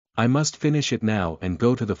 I must finish it now and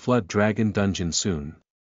go to the Flood Dragon dungeon soon.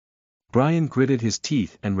 Brian gritted his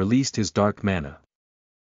teeth and released his dark mana.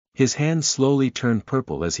 His hand slowly turned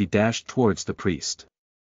purple as he dashed towards the priest.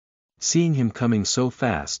 Seeing him coming so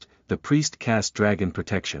fast, the priest cast Dragon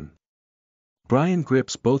Protection. Brian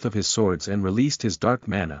grips both of his swords and released his dark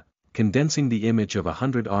mana, condensing the image of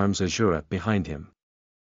 100 arms Azura behind him.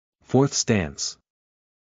 4th stance.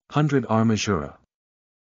 100 arm Azura.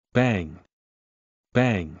 Bang.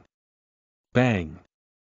 Bang. Bang.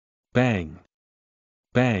 Bang.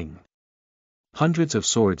 Bang. Hundreds of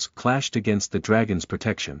swords clashed against the dragon's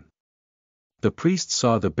protection. The priest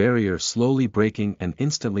saw the barrier slowly breaking and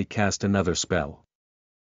instantly cast another spell.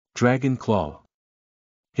 Dragon Claw.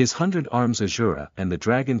 His 100 arms Azura and the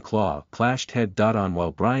Dragon Claw clashed head-on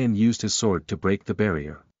while Brian used his sword to break the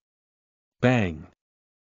barrier. Bang.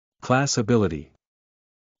 Class ability.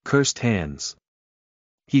 Cursed Hands.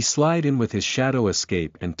 He slid in with his shadow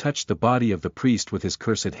escape and touched the body of the priest with his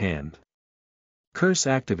cursed hand. Curse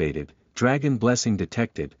activated, Dragon Blessing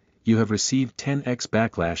detected, you have received 10x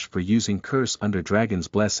backlash for using curse under Dragon's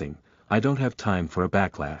Blessing, I don't have time for a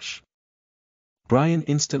backlash. Brian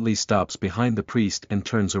instantly stops behind the priest and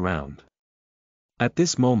turns around. At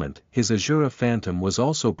this moment, his Azura Phantom was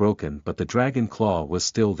also broken but the Dragon Claw was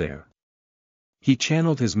still there. He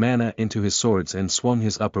channeled his mana into his swords and swung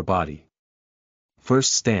his upper body.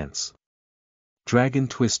 First stance. Dragon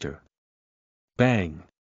Twister. Bang.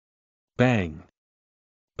 Bang.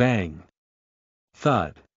 Bang.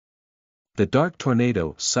 Thud. The dark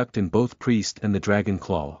tornado sucked in both priest and the Dragon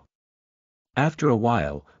Claw. After a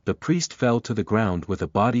while, the priest fell to the ground with a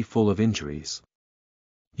body full of injuries.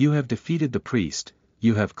 You have defeated the priest,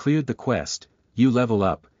 you have cleared the quest, you level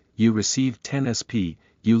up, you receive 10 SP,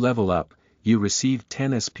 you level up, you receive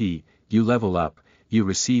 10 SP, you level up, you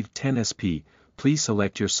receive 10 SP, please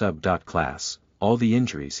select your sub-class. All the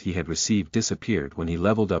injuries he had received disappeared when he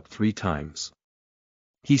leveled up 3 times.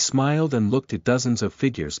 He smiled and looked at dozens of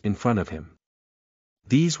figures in front of him.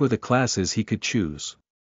 These were the classes he could choose.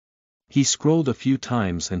 He scrolled a few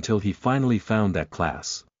times until he finally found that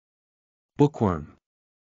class. Bookworm.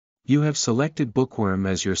 You have selected Bookworm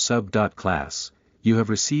as your sub-class, you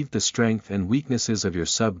have received the strength and weaknesses of your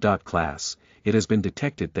sub-class, it has been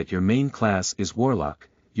detected that your main class is Warlock,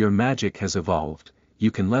 your magic has evolved,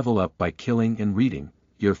 you can level up by killing and reading,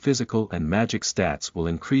 your physical and magic stats will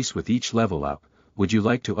increase with each level up, would you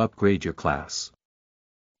like to upgrade your class?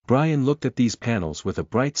 Brian looked at these panels with a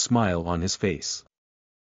bright smile on his face.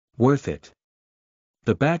 Worth it.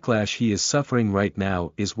 The backlash he is suffering right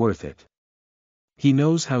now is worth it. He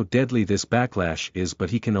knows how deadly this backlash is but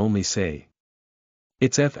he can only say.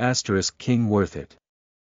 It's F*King worth it.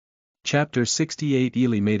 Chapter 68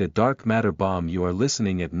 Ely made a dark matter bomb. You are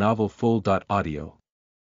listening at novelfull.audio.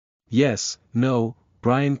 Yes, no,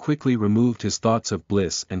 Brian quickly removed his thoughts of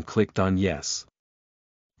bliss and clicked on yes.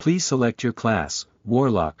 Please select your class,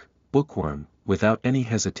 Warlock, Bookworm. Without any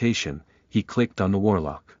hesitation, he clicked on the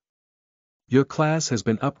Warlock. Your class has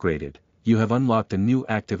been upgraded, you have unlocked a new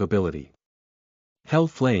active ability. Hell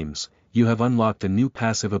Flames, you have unlocked a new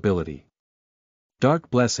passive ability. Dark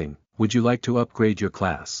Blessing, would you like to upgrade your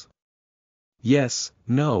class? Yes,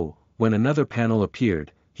 no, when another panel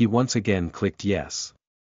appeared, he once again clicked yes.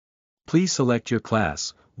 Please select your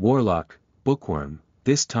class, Warlock, Bookworm.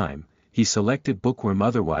 This time, he selected Bookworm,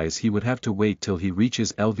 otherwise he would have to wait till he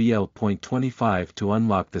reaches LVL.25 to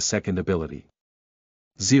unlock the second ability.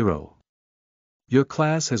 0. Your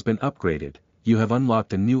class has been upgraded, you have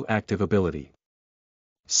unlocked a new active ability.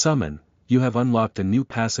 Summon, you have unlocked a new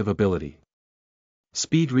passive ability.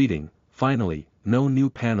 Speed Reading, finally, no new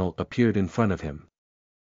panel appeared in front of him.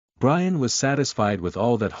 Brian was satisfied with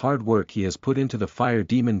all that hard work he has put into the Fire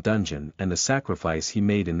Demon dungeon and the sacrifice he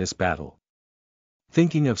made in this battle.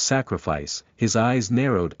 Thinking of sacrifice, his eyes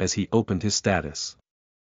narrowed as he opened his status.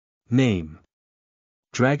 Name.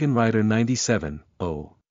 Dragon Rider 97,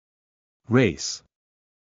 oh. Race.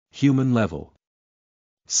 Human level.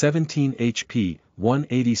 17 HP,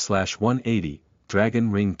 180/180,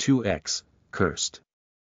 Dragon Ring 2X, Cursed.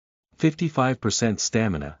 55%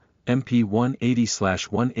 stamina, MP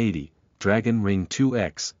 180/180, Dragon Ring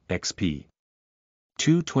 2X, XP.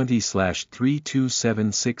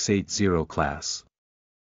 220/327680 class.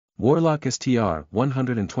 Warlock STR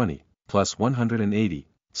 120, plus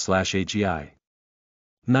 180/AGI.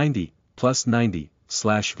 90, plus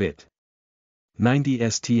 90/VIT. 90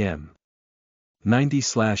 STM.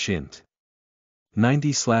 90/int.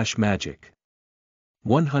 90/magic.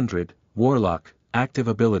 100, Warlock, active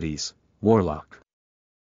abilities, Warlock.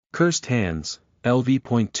 Cursed Hands,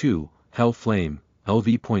 LV.2, Hell Flame,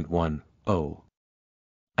 LV.1, O.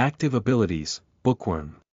 Active abilities,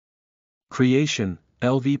 Bookworm. Creation,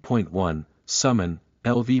 LV.1, Summon,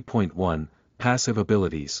 LV.1, Passive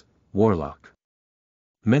abilities, Warlock.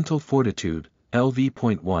 Mental Fortitude,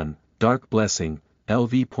 LV.1, Dark Blessing,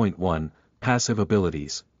 LV.1, Passive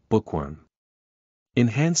abilities, Bookworm.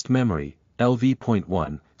 Enhanced Memory,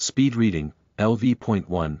 LV.1, Speed Reading,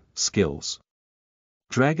 LV.1, Skills.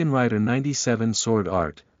 Dragon Rider 97 Sword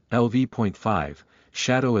Art, LV.5,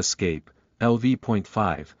 Shadow Escape,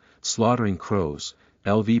 LV.5, Slaughtering Crows,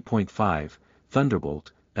 LV.5,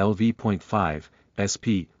 Thunderbolt, LV.5,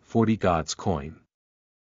 SP, 40 God's Coin.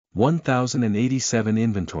 1087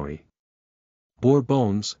 Inventory. Boar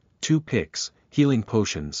Bones, 2 picks, Healing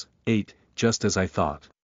Potions, 8, just as I thought.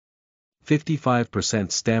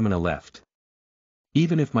 55% stamina left.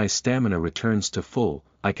 Even if my stamina returns to full,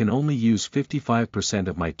 I can only use 55%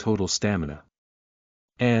 of my total stamina.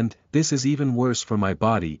 And, this is even worse for my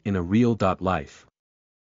body in a real life.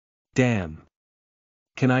 Damn.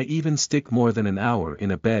 Can I even stick more than an hour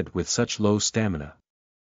in a bed with such low stamina?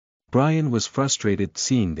 Brian was frustrated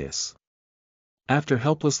seeing this. After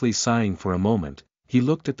helplessly sighing for a moment, he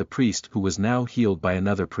looked at the priest who was now healed by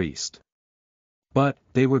another priest. But,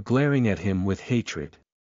 they were glaring at him with hatred.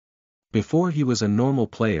 Before he was a normal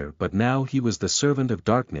player, but now he was the servant of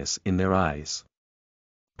darkness in their eyes.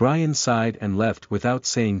 Brian sighed and left without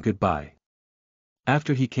saying goodbye.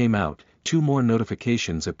 After he came out, 2 more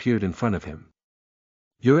notifications appeared in front of him.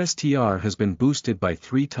 Your STR has been boosted by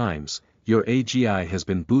 3 times, your AGI has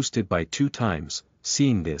been boosted by 2 times.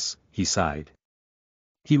 Seeing this, he sighed.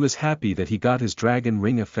 He was happy that he got his Dragon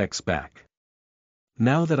Ring effects back.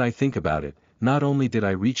 Now that I think about it, not only did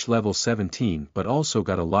I reach level 17 but also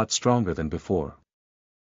got a lot stronger than before.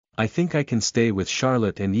 I think I can stay with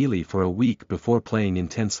Charlotte and Ely for a week before playing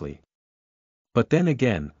intensely. But then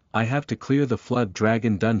again, I have to clear the Flood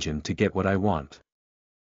Dragon dungeon to get what I want.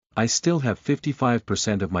 I still have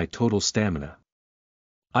 55% of my total stamina.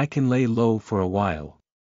 I can lay low for a while.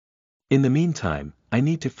 In the meantime, I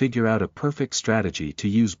need to figure out a perfect strategy to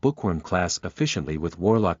use Bookworm class efficiently with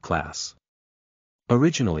Warlock class.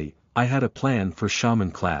 Originally, I had a plan for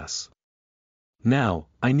Shaman class. Now,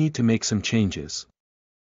 I need to make some changes.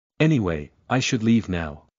 Anyway, I should leave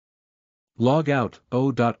now. Log out,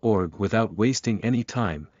 o.org. Without wasting any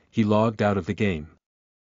time, he logged out of the game.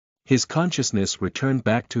 His consciousness returned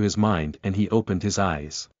back to his mind and he opened his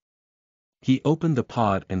eyes. He opened the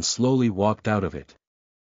pod and slowly walked out of it.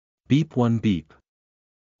 Beep 1 beep.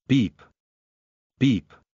 Beep.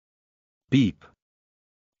 Beep. Beep.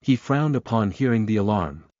 He frowned upon hearing the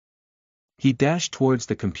alarm. He dashed towards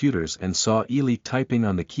the computers and saw Ely typing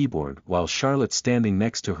on the keyboard while Charlotte standing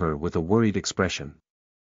next to her with a worried expression.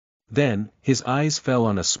 Then, his eyes fell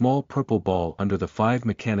on a small purple ball under the 5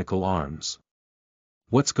 mechanical arms.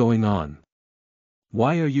 What's going on?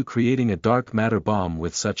 Why are you creating a dark matter bomb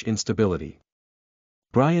with such instability?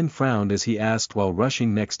 Brian frowned as he asked while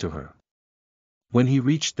rushing next to her. When he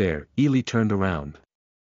reached there, Ely turned around.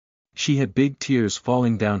 She had big tears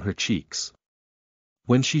falling down her cheeks.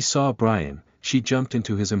 When she saw Brian, she jumped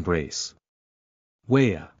into his embrace.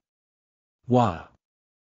 Weya. Wah.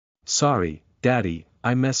 Sorry, Daddy,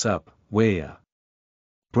 I mess up, Weya.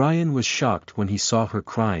 Brian was shocked when he saw her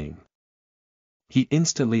crying. He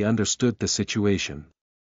instantly understood the situation.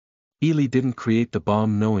 Ely didn't create the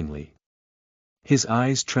bomb knowingly. His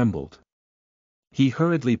eyes trembled. He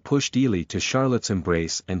hurriedly pushed Ely to Charlotte's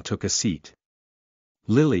embrace and took a seat.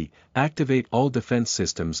 Lily, activate all defense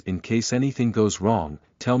systems in case anything goes wrong.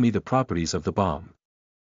 Tell me the properties of the bomb.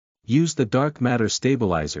 Use the dark matter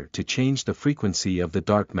stabilizer to change the frequency of the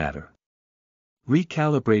dark matter.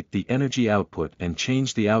 Recalibrate the energy output and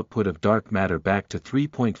change the output of dark matter back to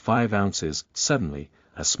 3.5 ounces. Suddenly,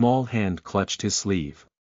 a small hand clutched his sleeve.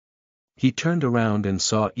 He turned around and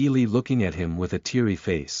saw Ely looking at him with a teary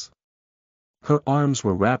face. Her arms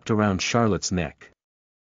were wrapped around Charlotte's neck.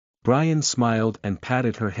 Brian smiled and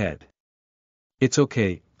patted her head. It's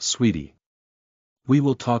okay, sweetie. We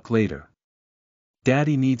will talk later.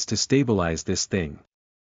 Daddy needs to stabilize this thing.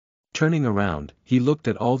 Turning around, he looked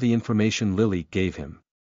at all the information Lily gave him.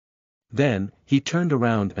 Then, he turned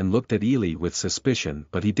around and looked at Ely with suspicion,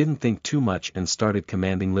 but he didn't think too much and started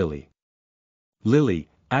commanding Lily. Lily,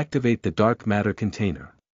 activate the dark matter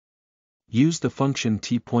container. Use the function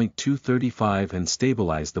T.235 and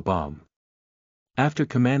stabilize the bomb. After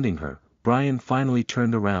commanding her, Brian finally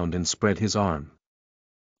turned around and spread his arm.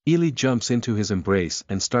 Ely jumps into his embrace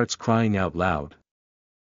and starts crying out loud.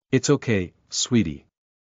 It's okay, sweetie.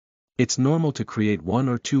 It's normal to create 1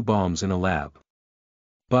 or 2 bombs in a lab.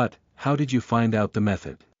 But, how did you find out the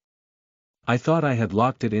method? I thought I had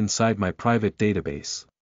locked it inside my private database.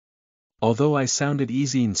 Although I sounded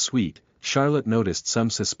easy and sweet, Charlotte noticed some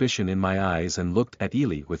suspicion in my eyes and looked at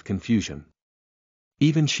Ely with confusion.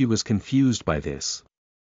 Even she was confused by this.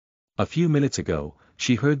 A few minutes ago,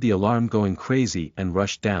 she heard the alarm going crazy and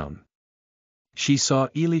rushed down. She saw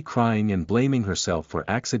Ely crying and blaming herself for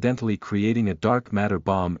accidentally creating a dark matter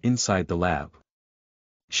bomb inside the lab.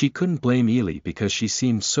 She couldn't blame Ely because she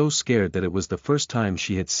seemed so scared that it was the first time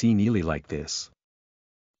she had seen Ely like this.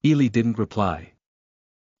 Ely didn't reply.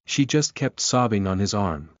 She just kept sobbing on his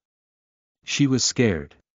arm. She was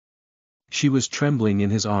scared. She was trembling in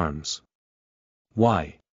his arms.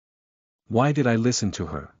 Why? Why did I listen to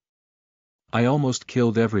her? I almost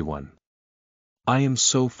killed everyone. I am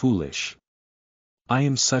so foolish. I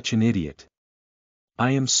am such an idiot.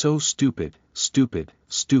 I am so stupid, stupid,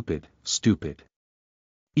 stupid, stupid.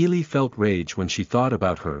 Ely felt rage when she thought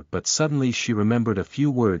about her, but suddenly she remembered a few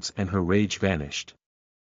words and her rage vanished.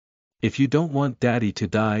 If you don't want Daddy to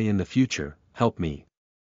die in the future, help me.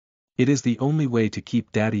 It is the only way to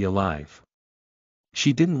keep Daddy alive.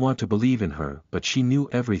 She didn't want to believe in her, but she knew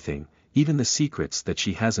everything, even the secrets that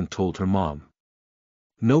she hasn't told her mom.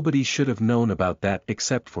 Nobody should have known about that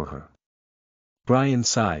except for her. Brian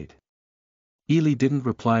sighed. Ely didn't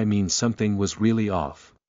reply means something was really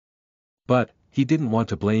off. But, he didn't want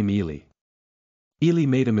to blame Ely. Ely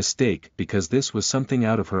made a mistake because this was something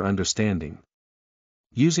out of her understanding.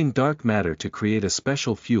 Using dark matter to create a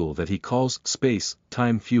special fuel that he calls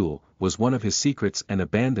space-time fuel was one of his secrets and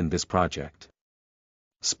abandoned this project.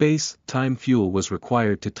 Space-time fuel was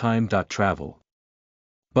required to time-travel.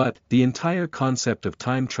 But, the entire concept of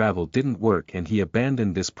time travel didn't work and he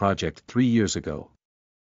abandoned this project 3 years ago.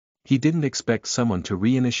 He didn't expect someone to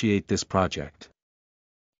reinitiate this project.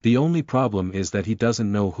 The only problem is that he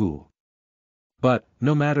doesn't know who. But,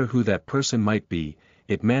 no matter who that person might be,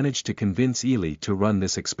 it managed to convince Ely to run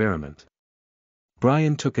this experiment.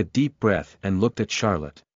 Brian took a deep breath and looked at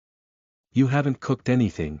Charlotte. You haven't cooked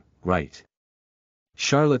anything, right?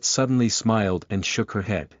 Charlotte suddenly smiled and shook her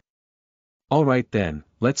head. All right then,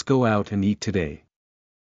 let's go out and eat today.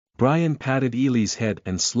 Brian patted Ely's head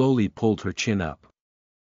and slowly pulled her chin up.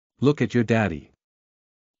 Look at your daddy.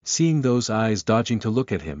 Seeing those eyes dodging to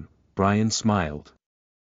look at him, Brian smiled.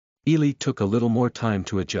 Ely took a little more time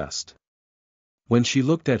to adjust. When she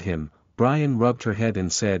looked at him, Brian rubbed her head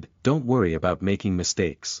and said, Don't worry about making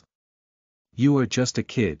mistakes. You are just a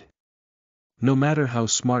kid. No matter how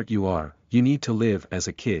smart you are, you need to live as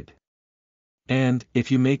a kid. And,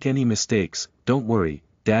 if you make any mistakes, don't worry,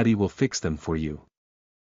 Daddy will fix them for you.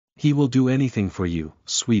 He will do anything for you,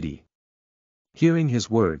 sweetie. Hearing his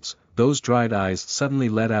words, those dried eyes suddenly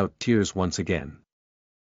let out tears once again.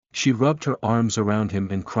 She rubbed her arms around him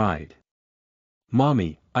and cried.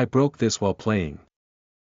 Mommy, I broke this while playing.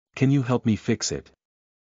 Can you help me fix it?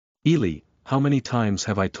 Ely, how many times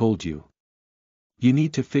have I told you? You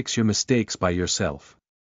need to fix your mistakes by yourself.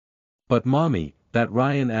 But Mommy, that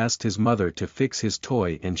Ryan asked his mother to fix his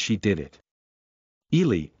toy and she did it.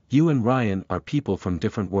 Ely, you and Ryan are people from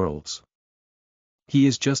different worlds. He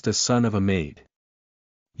is just a son of a maid.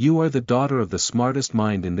 You are the daughter of the smartest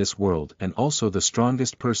mind in this world and also the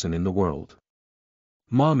strongest person in the world.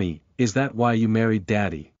 Mommy, is that why you married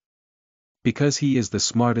Daddy? Because he is the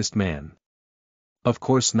smartest man? Of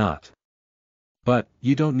course not. But,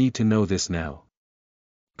 you don't need to know this now.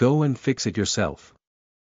 Go and fix it yourself.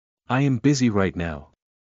 I am busy right now.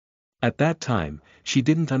 At that time, she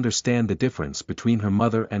didn't understand the difference between her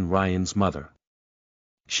mother and Ryan's mother.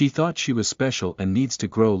 She thought she was special and needs to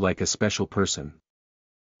grow like a special person.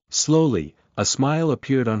 Slowly, a smile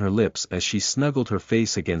appeared on her lips as she snuggled her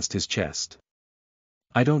face against his chest.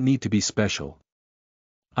 I don't need to be special.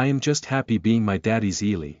 I am just happy being my daddy's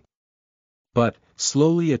Ely. But,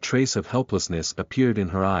 slowly a trace of helplessness appeared in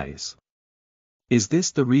her eyes. Is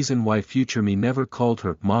this the reason why future me never called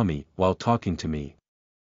her Mommy while talking to me?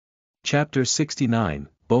 Chapter 69,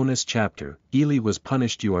 bonus chapter, Ely was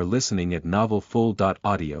punished. You are listening at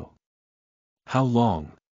novelfull.audio. How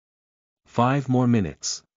long? 5 more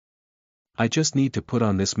minutes. I just need to put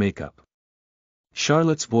on this makeup.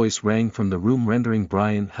 Charlotte's voice rang from the room, rendering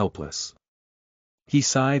Brian helpless. He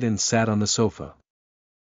sighed and sat on the sofa.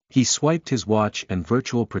 He swiped his watch and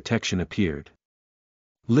virtual protection appeared.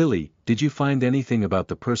 Lily, did you find anything about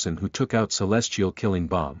the person who took out Celestial Killing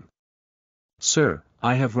Bomb? Sir,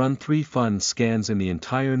 I have run 3 fun scans in the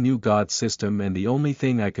entire New God system, and the only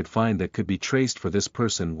thing I could find that could be traced for this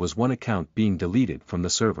person was one account being deleted from the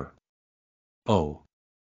server. Oh.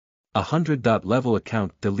 100.level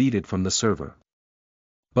account deleted from the server.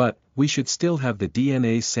 But, we should still have the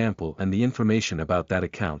DNA sample and the information about that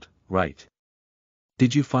account, right?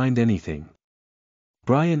 Did you find anything?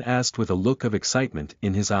 Brian asked with a look of excitement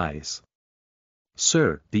in his eyes.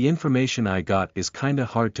 Sir, the information I got is kinda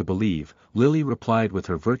hard to believe, Lily replied with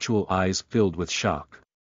her virtual eyes filled with shock.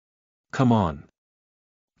 Come on.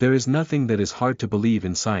 There is nothing that is hard to believe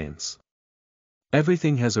in science.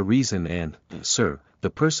 Everything has a reason and, sir, the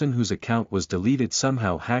person whose account was deleted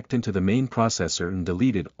somehow hacked into the main processor and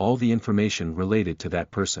deleted all the information related to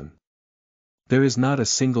that person. There is not a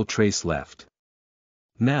single trace left.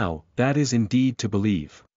 Now, that is indeed to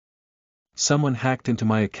believe. Someone hacked into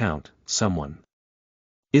my account, someone.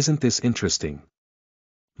 Isn't this interesting?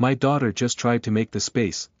 My daughter just tried to make the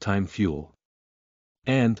space-time fuel.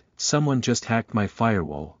 And, someone just hacked my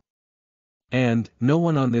firewall. And, no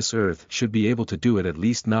one on this earth should be able to do it, at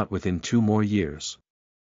least not within 2 more years.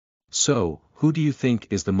 So, who do you think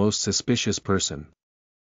is the most suspicious person?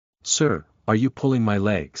 Sir, are you pulling my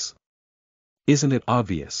legs? Isn't it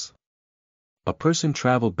obvious? A person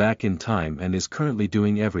traveled back in time and is currently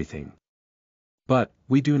doing everything. But,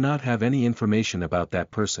 we do not have any information about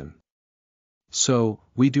that person. So,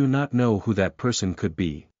 we do not know who that person could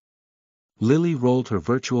be. Lily rolled her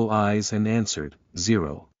virtual eyes and answered,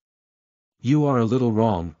 0. You are a little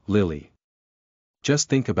wrong, Lily. Just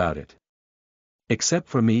think about it. Except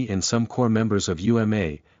for me and some core members of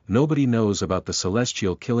UMA, nobody knows about the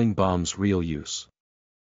Celestial Killing Bomb's real use.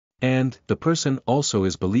 And, the person also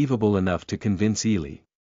is believable enough to convince Ely.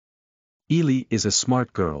 Ely is a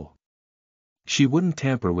smart girl. She wouldn't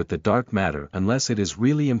tamper with the dark matter unless it is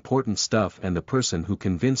really important stuff, and the person who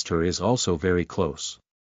convinced her is also very close.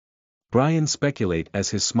 Brian speculated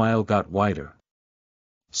as his smile got wider.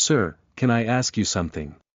 Sir, can I ask you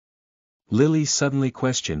something? Lily suddenly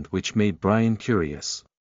questioned, which made Brian curious.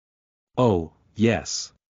 Oh,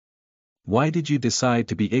 yes. Why did you decide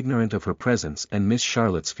to be ignorant of her presence and miss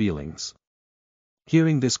Charlotte's feelings?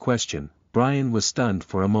 Hearing this question, Brian was stunned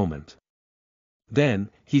for a moment. Then,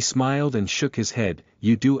 he smiled and shook his head.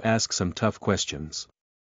 You do ask some tough questions.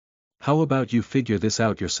 How about you figure this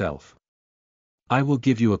out yourself? I will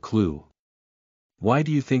give you a clue. Why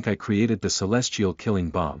do you think I created the Celestial Killing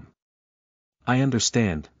Bomb? I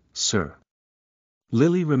understand, sir.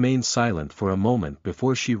 Lily remained silent for a moment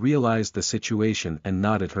before she realized the situation and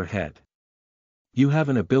nodded her head. You have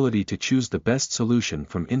an ability to choose the best solution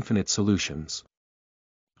from infinite solutions.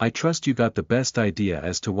 I trust you got the best idea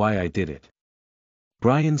as to why I did it.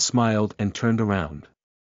 Brian smiled and turned around.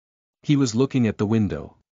 He was looking at the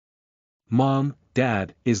window. Mom,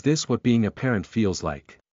 Dad, is this what being a parent feels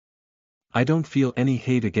like? I don't feel any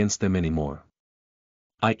hate against them anymore.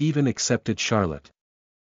 I even accepted Charlotte.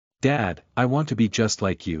 Dad, I want to be just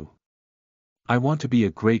like you. I want to be a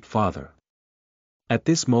great father. At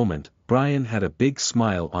this moment, Brian had a big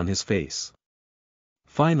smile on his face.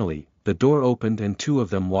 Finally, the door opened and 2 of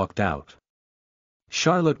them walked out.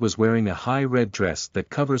 Charlotte was wearing a high red dress that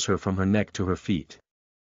covers her from her neck to her feet.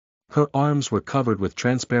 Her arms were covered with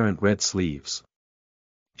transparent red sleeves.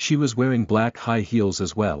 She was wearing black high heels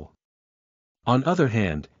as well. On other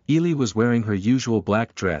hand, Ely was wearing her usual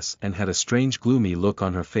black dress and had a strange gloomy look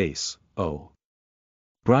on her face. Oh.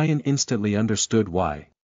 Brian instantly understood why.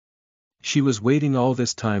 She was waiting all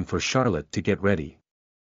this time for Charlotte to get ready.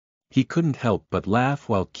 He couldn't help but laugh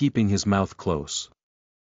while keeping his mouth close.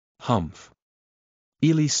 Humph.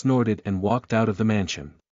 Ely snorted and walked out of the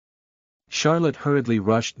mansion. Charlotte hurriedly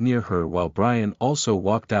rushed near her while Brian also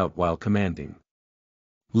walked out while commanding.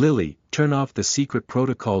 Lily, turn off the secret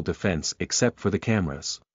protocol defense except for the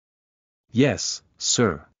cameras. Yes,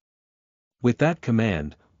 sir. With that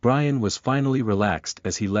command, Brian was finally relaxed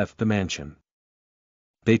as he left the mansion.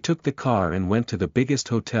 They took the car and went to the biggest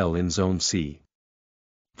hotel in Zone C.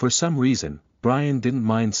 For some reason, Brian didn't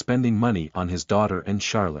mind spending money on his daughter and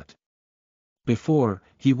Charlotte. Before,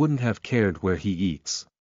 he wouldn't have cared where he eats.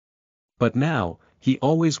 But now, he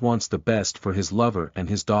always wants the best for his lover and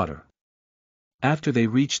his daughter. After they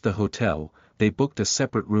reached the hotel, they booked a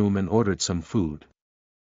separate room and ordered some food.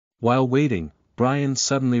 While waiting, Brian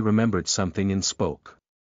suddenly remembered something and spoke.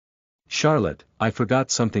 Charlotte, I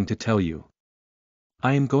forgot something to tell you.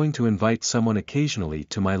 I am going to invite someone occasionally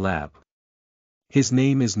to my lab. His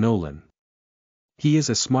name is Nolan. He is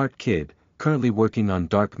a smart kid, currently working on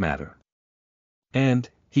dark matter. And,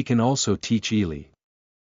 he can also teach Ely.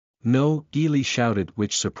 No, Ely shouted,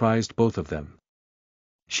 which surprised both of them.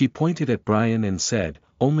 She pointed at Brian and said,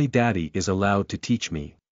 only Daddy is allowed to teach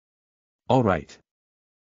me. All right.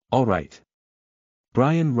 All right.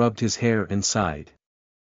 Brian rubbed his hair and sighed.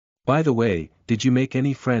 By the way, did you make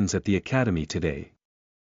any friends at the academy today?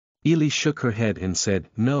 Ely shook her head and said,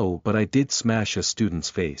 no, but I did smash a student's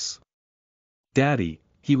face. Daddy,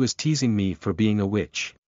 he was teasing me for being a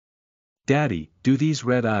witch. Daddy, do these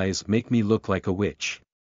red eyes make me look like a witch?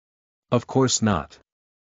 Of course not.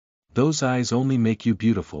 Those eyes only make you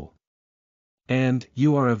beautiful. And,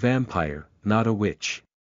 you are a vampire, not a witch.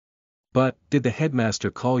 But, did the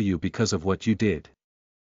headmaster call you because of what you did?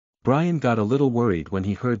 Brian got a little worried when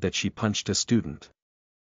he heard that she punched a student.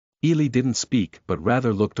 Ely didn't speak but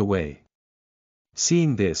rather looked away.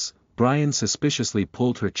 Seeing this, Brian suspiciously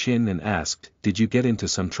pulled her chin and asked, did you get into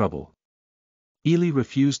some trouble? Ely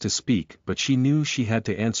refused to speak but she knew she had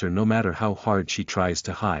to answer no matter how hard she tries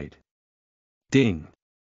to hide. Ding!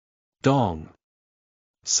 Dong!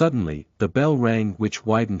 Suddenly, the bell rang which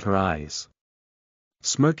widened her eyes.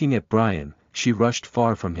 Smirking at Brian, she rushed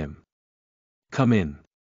far from him. Come in.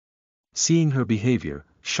 Seeing her behavior,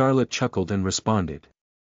 Charlotte chuckled and responded.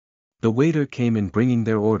 The waiter came in bringing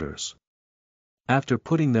their orders. After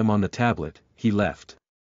putting them on the tablet, he left.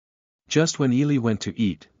 Just when Ely went to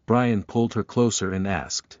eat, Brian pulled her closer and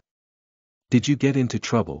asked. Did you get into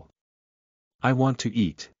trouble? I want to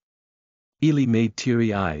eat. Ely made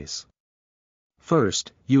teary eyes.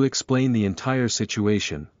 First, you explain the entire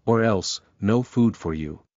situation, or else, no food for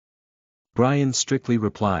you. Brian strictly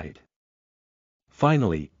replied.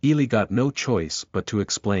 Finally, Ely got no choice but to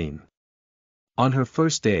explain. On her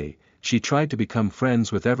first day, she tried to become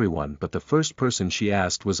friends with everyone but the first person she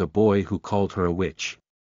asked was a boy who called her a witch.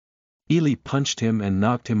 Ely punched him and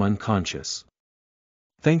knocked him unconscious.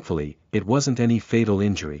 Thankfully, it wasn't any fatal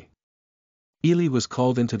injury. Ely was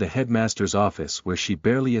called into the headmaster's office where she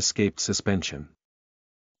barely escaped suspension.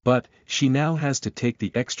 But, she now has to take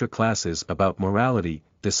the extra classes about morality,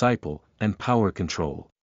 disciple, and power control.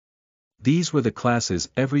 These were the classes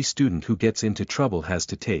every student who gets into trouble has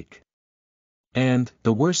to take. And,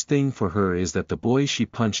 the worst thing for her is that the boy she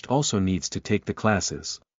punched also needs to take the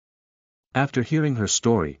classes. After hearing her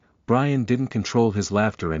story, Brian didn't control his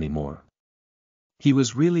laughter anymore. He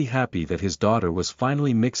was really happy that his daughter was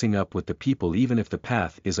finally mixing up with the people even if the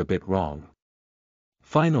path is a bit wrong.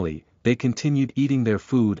 Finally, they continued eating their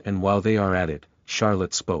food and while they are at it,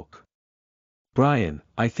 Charlotte spoke. Brian,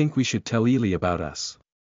 I think we should tell Ely about us.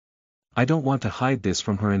 I don't want to hide this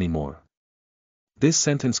from her anymore. This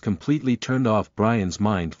sentence completely turned off Brian's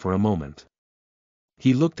mind for a moment.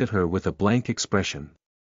 He looked at her with a blank expression.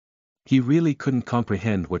 He really couldn't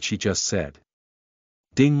comprehend what she just said.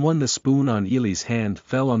 Ding! One, the spoon on Ely's hand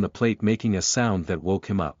fell on the plate making a sound that woke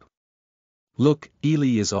him up. Look,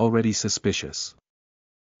 Ely is already suspicious.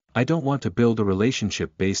 I don't want to build a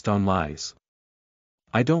relationship based on lies.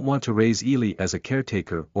 I don't want to raise Ely as a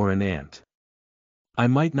caretaker or an aunt. I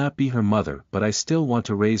might not be her mother but I still want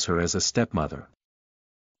to raise her as a stepmother.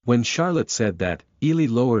 When Charlotte said that, Ely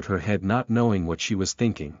lowered her head not knowing what she was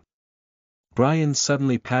thinking. Brian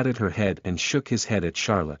suddenly patted her head and shook his head at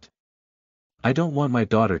Charlotte. I don't want my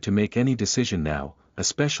daughter to make any decision now,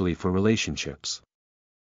 especially for relationships.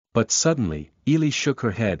 But suddenly, Ely shook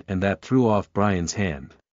her head and that threw off Brian's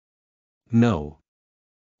hand. No.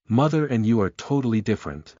 Mother and you are totally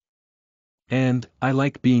different. And, I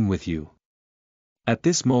like being with you. At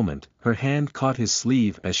this moment, her hand caught his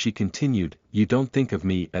sleeve as she continued, you don't think of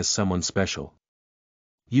me as someone special.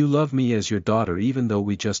 You love me as your daughter even though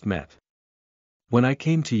we just met. When I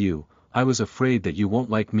came to you, I was afraid that you won't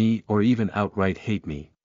like me or even outright hate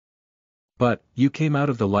me. But, you came out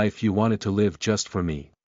of the life you wanted to live just for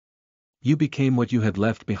me. You became what you had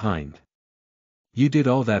left behind. You did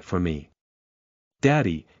all that for me.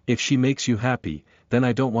 Daddy, if she makes you happy, then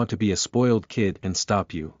I don't want to be a spoiled kid and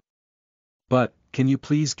stop you. But, can you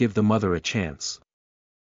please give the mother a chance?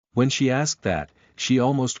 When she asked that, she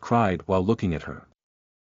almost cried while looking at her.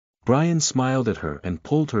 Brian smiled at her and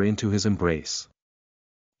pulled her into his embrace.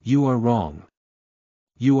 You are wrong.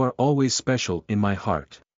 You are always special in my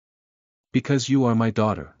heart. Because you are my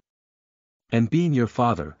daughter. And being your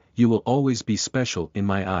father, you will always be special in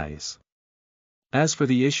my eyes. As for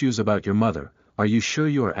the issues about your mother, are you sure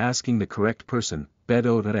you are asking the correct person?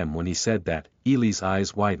 Bedodem. When he said that, Ely's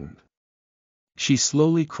eyes widened. She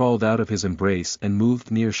slowly crawled out of his embrace and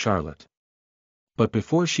moved near Charlotte. But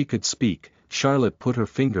before she could speak, Charlotte put her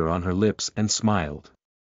finger on her lips and smiled.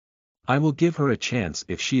 I will give her a chance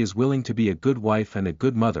if she is willing to be a good wife and a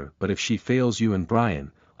good mother, but if she fails you and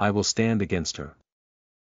Brian, I will stand against her.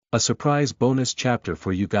 A surprise bonus chapter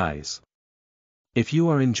for you guys. If you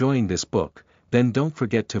are enjoying this book, then don't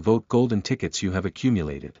forget to vote golden tickets you have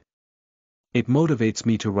accumulated. It motivates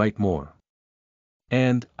me to write more.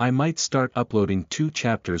 And, I might start uploading 2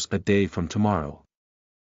 chapters a day from tomorrow.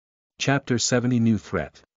 Chapter 70 New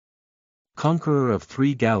Threat. Conqueror of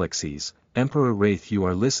 3 Galaxies, Emperor Wraith. You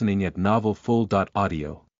are listening at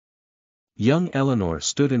novelfull.audio. Young Eleanor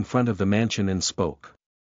stood in front of the mansion and spoke.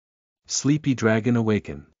 Sleepy dragon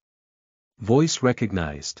awaken. Voice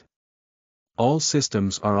recognized. All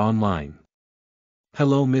systems are online.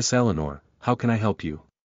 Hello Miss Eleanor, how can I help you?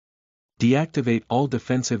 Deactivate all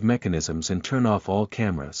defensive mechanisms and turn off all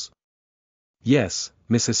cameras. Yes,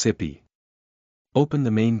 Mississippi. Open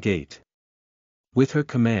the main gate. With her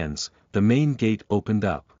commands, the main gate opened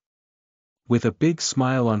up. With a big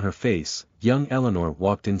smile on her face, young Eleanor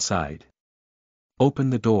walked inside. Open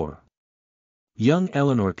the door. Young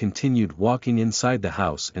Eleanor continued walking inside the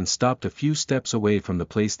house and stopped a few steps away from the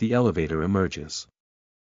place the elevator emerges.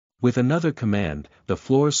 With another command, the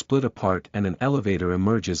floor split apart and an elevator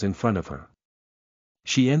emerges in front of her.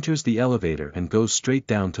 She enters the elevator and goes straight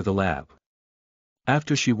down to the lab.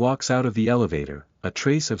 After she walks out of the elevator, a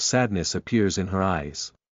trace of sadness appears in her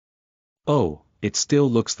eyes. Oh, it still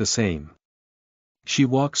looks the same. She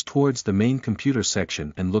walks towards the main computer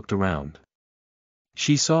section and looked around.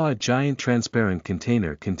 She saw a giant transparent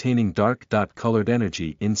container containing dark-colored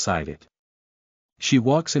energy inside it. She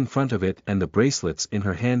walks in front of it and the bracelets in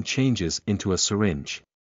her hand changes into a syringe.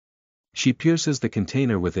 She pierces the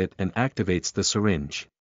container with it and activates the syringe.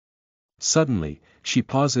 Suddenly, she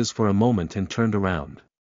pauses for a moment and turned around.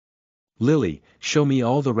 Lily, show me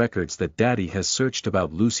all the records that Daddy has searched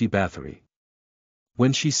about Lucy Bathory.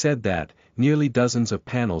 When she said that, nearly dozens of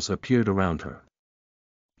panels appeared around her.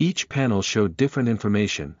 Each panel showed different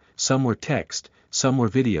information, some were text, some were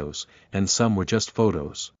videos, and some were just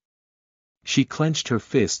photos. She clenched her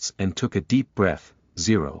fists and took a deep breath.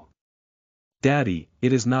 0. Daddy,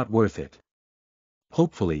 it is not worth it.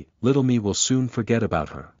 Hopefully, little me will soon forget about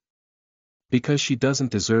her. Because she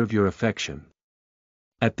doesn't deserve your affection.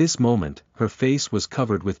 At this moment, her face was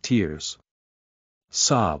covered with tears.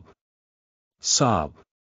 Sob. Sob.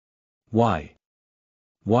 Why?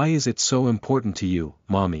 Why is it so important to you,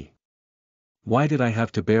 Mommy? Why did I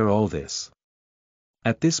have to bear all this?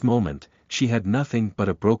 At this moment, she had nothing but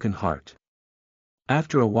a broken heart.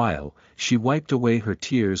 After a while, she wiped away her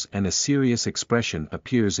tears and a serious expression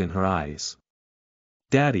appears in her eyes.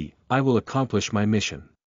 Daddy, I will accomplish my mission.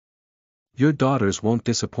 Your daughters won't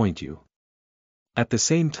disappoint you. At the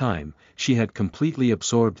same time, she had completely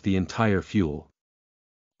absorbed the entire fuel.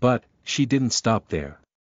 But, she didn't stop there.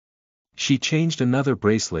 She changed another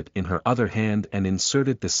bracelet in her other hand and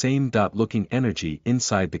inserted the same dot-looking energy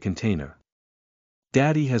inside the container.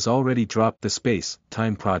 Daddy has already dropped the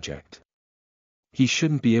space-time project. He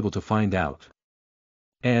shouldn't be able to find out.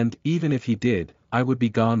 And, even if he did, I would be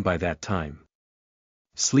gone by that time.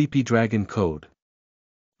 Sleepy Dragon Code.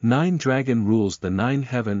 9 Dragon rules the 9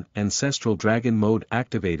 Heaven. Ancestral Dragon mode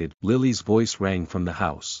activated. Lily's voice rang from the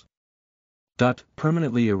house.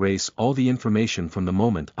 Permanently erase all the information from the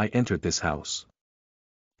moment I entered this house.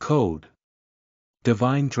 Code.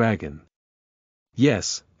 Divine Dragon.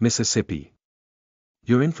 Yes, Mississippi.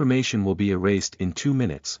 Your information will be erased in 2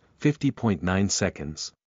 minutes, 50.9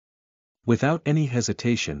 seconds. Without any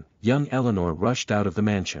hesitation, young Eleanor rushed out of the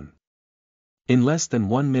mansion. In less than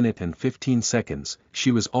 1 minute and 15 seconds,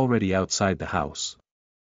 she was already outside the house.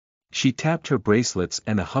 She tapped her bracelets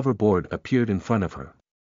and a hoverboard appeared in front of her.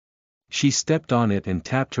 She stepped on it and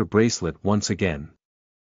tapped her bracelet once again.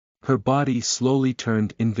 Her body slowly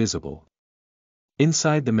turned invisible.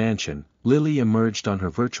 Inside the mansion, Lily emerged on her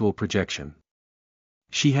virtual projection.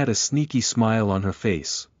 She had a sneaky smile on her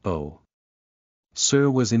face. Oh. Sir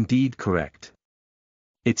was indeed correct.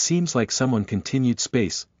 It seems like someone continued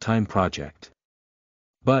space-time project.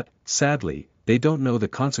 But, sadly, they don't know the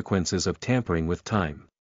consequences of tampering with time.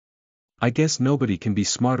 I guess nobody can be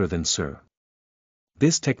smarter than Sir.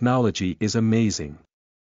 This technology is amazing.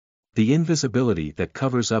 The invisibility that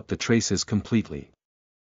covers up the traces completely.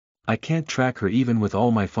 I can't track her even with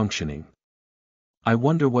all my functioning. I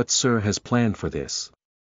wonder what Sir has planned for this.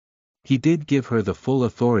 He did give her the full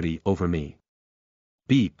authority over me.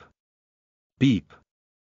 Beep. Beep.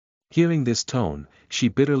 Hearing this tone, she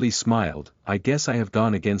bitterly smiled. I guess I have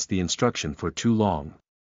gone against the instruction for too long.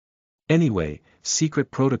 Anyway,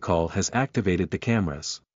 secret protocol has activated the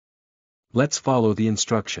cameras. Let's follow the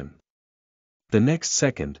instruction. The next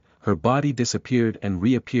second, her body disappeared and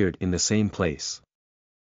reappeared in the same place.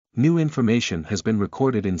 New information has been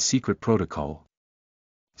recorded in secret protocol.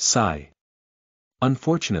 Sigh.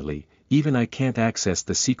 Unfortunately, even I can't access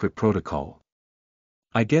the secret protocol.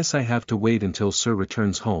 I guess I have to wait until Sir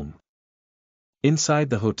returns home. Inside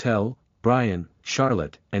the hotel, Brian,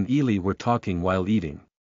 Charlotte, and Ely were talking while eating.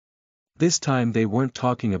 This time they weren't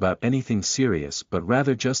talking about anything serious but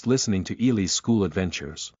rather just listening to Ely's school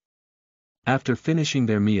adventures. After finishing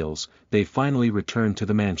their meals, they finally returned to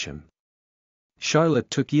the mansion.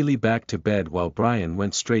 Charlotte took Ely back to bed while Brian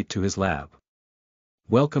went straight to his lab.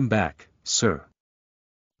 "Welcome back, sir.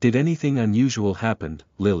 Did anything unusual happen,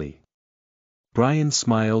 Lily?" Brian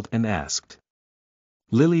smiled and asked.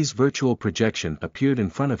 Lily's virtual projection appeared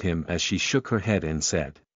in front of him as she shook her head and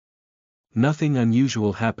said, "Nothing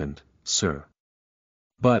unusual happened, sir.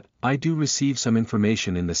 But, I do receive some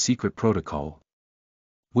information in the secret protocol.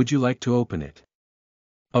 Would you like to open it?"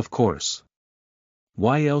 "Of course.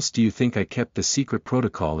 Why else do you think I kept the secret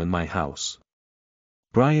protocol in my house?"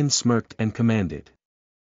 Brian smirked and commanded.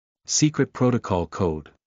 "Secret protocol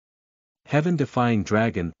code." Heaven-defying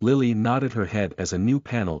dragon, Lily nodded her head as a new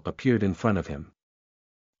panel appeared in front of him.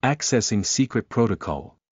 Accessing secret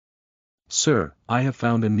protocol. "Sir, I have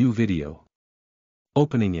found a new video."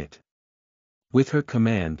 Opening it. With her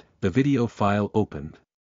command, the video file opened.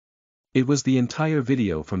 It was the entire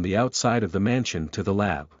video from the outside of the mansion to the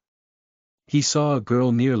lab. He saw a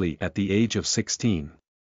girl nearly at the age of 16.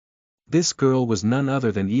 This girl was none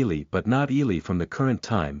other than Ely, but not Ely from the current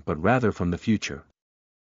time but rather from the future.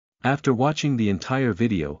 After watching the entire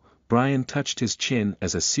video, Brian touched his chin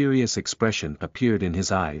as a serious expression appeared in his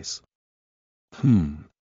eyes.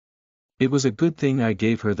 It was a good thing I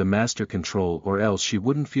gave her the master control, or else she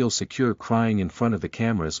wouldn't feel secure crying in front of the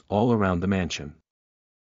cameras all around the mansion.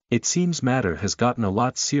 It seems matter has gotten a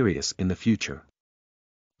lot serious in the future.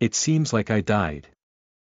 It seems like I died.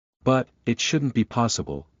 But, it shouldn't be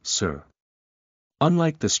possible, sir.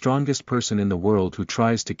 Unlike the strongest person in the world who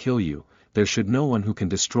tries to kill you, there should no one who can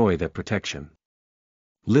destroy that protection.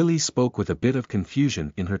 Lily spoke with a bit of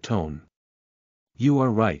confusion in her tone. You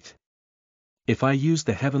are right. If I use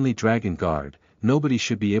the Heavenly Dragon Guard, nobody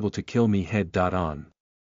should be able to kill me head on.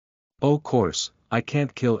 Oh course, I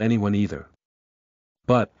can't kill anyone either.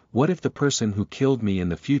 But, what if the person who killed me in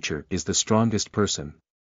the future is the strongest person?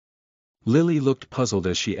 Lily looked puzzled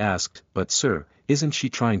as she asked, but sir, isn't she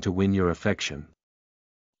trying to win your affection?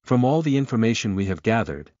 From all the information we have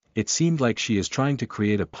gathered, it seemed like she is trying to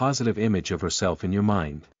create a positive image of herself in your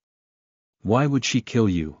mind. Why would she kill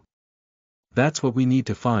you? That's what we need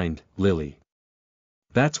to find, Lily.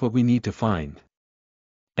 That's what we need to find.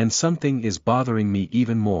 And something is bothering me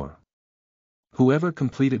even more. Whoever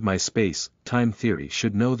completed my space-time theory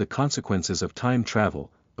should know the consequences of time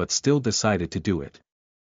travel, but still decided to do it.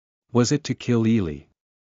 Was it to kill Ely?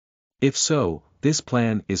 If so, this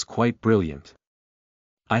plan is quite brilliant.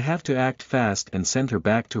 I have to act fast and send her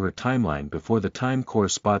back to her timeline before the time core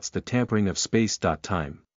spots the tampering of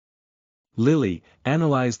space-time. Lily,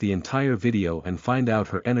 analyze the entire video and find out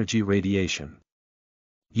her energy radiation.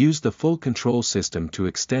 Use the full control system to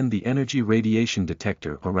extend the energy radiation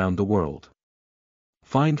detector around the world.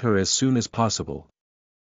 Find her as soon as possible.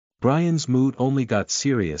 Brian's mood only got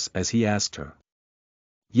serious as he asked her.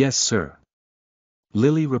 Yes sir.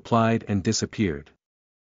 Lily replied and disappeared.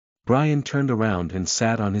 Brian turned around and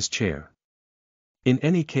sat on his chair. In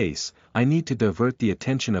any case, I need to divert the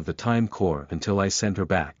attention of the time core until I send her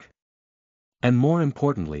back. And more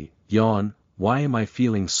importantly, yawn, why am I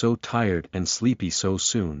feeling so tired and sleepy so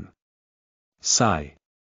soon? Sigh.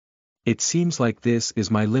 It seems like this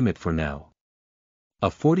is my limit for now. A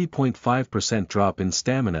 40.5% drop in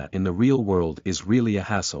stamina in the real world is really a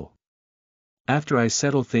hassle. After I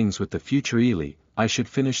settle things with the future Ely, I should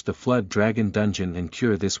finish the Flood Dragon dungeon and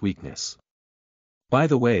cure this weakness. By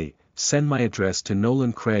the way, send my address to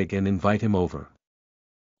Nolan Craig and invite him over.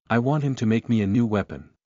 I want him to make me a new weapon.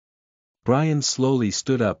 Brian slowly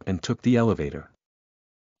stood up and took the elevator.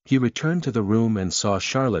 He returned to the room and saw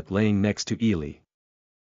Charlotte laying next to Ely.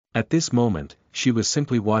 At this moment, she was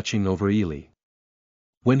simply watching over Ely.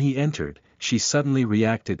 When he entered, she suddenly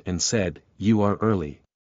reacted and said, "You are early."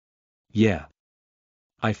 Yeah.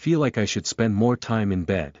 I feel like I should spend more time in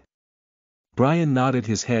bed. Brian nodded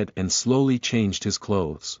his head and slowly changed his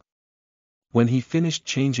clothes. When he finished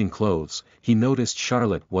changing clothes, he noticed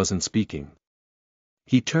Charlotte wasn't speaking.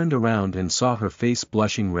 He turned around and saw her face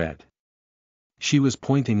blushing red. She was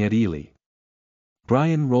pointing at Ely.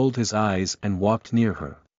 Brian rolled his eyes and walked near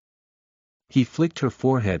her. He flicked her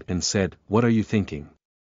forehead and said, "What are you thinking?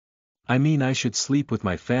 I mean I should sleep with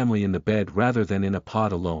my family in the bed rather than in a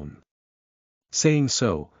pod alone." Saying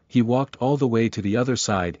so, he walked all the way to the other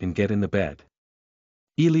side and get in the bed.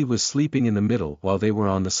 Ely was sleeping in the middle while they were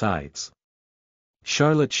on the sides.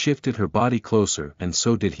 Charlotte shifted her body closer and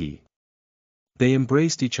so did he. They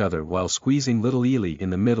embraced each other while squeezing little Ely in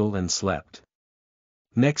the middle and slept.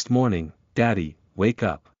 Next morning, "Daddy, wake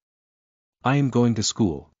up. I am going to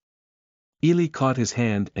school." Ely caught his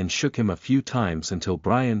hand and shook him a few times until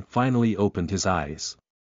Brian finally opened his eyes.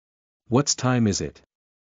 "What's time is it?"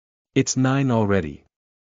 "It's 9 already.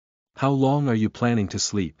 How long are you planning to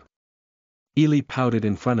sleep?" Ely pouted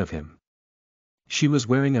in front of him. She was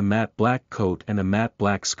wearing a matte black coat and a matte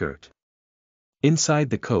black skirt. Inside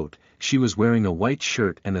the coat, she was wearing a white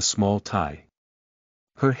shirt and a small tie.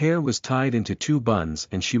 Her hair was tied into 2 buns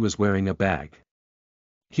and she was wearing a bag.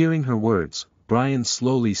 Hearing her words, Brian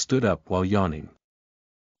slowly stood up while yawning.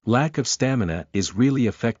 "Lack of stamina is really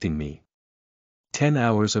affecting me. 10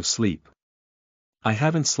 hours of sleep. I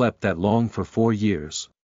haven't slept that long for 4 years.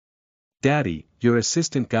 Daddy, your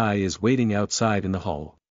assistant guy is waiting outside in the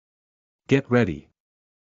hall. Get ready.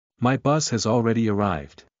 My bus has already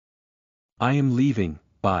arrived. I am leaving,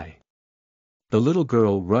 bye." The little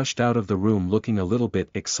girl rushed out of the room looking a little bit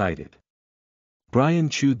excited. Brian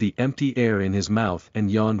chewed the empty air in his mouth and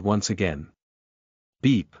yawned once again.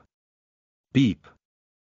 Beep. Beep.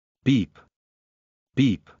 Beep.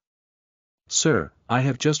 Beep. "Sir, I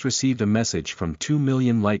have just received a message from 2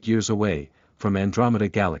 million light-years away, from Andromeda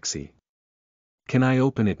Galaxy. Can I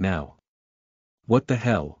open it now?" "What the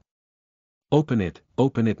hell? Open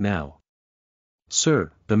it now."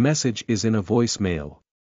 "Sir, the message is in a voicemail."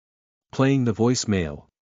 Playing the voicemail.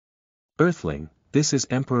 "Earthling, this is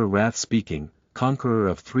Emperor Wrath speaking, conqueror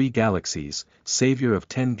of 3 galaxies, savior of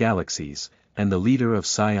 10 galaxies, and the leader of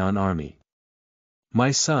Scion Army.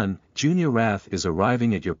 My son, Junior Wrath is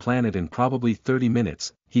arriving at your planet in probably 30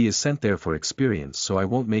 minutes, he is sent there for experience so I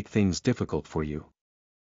won't make things difficult for you.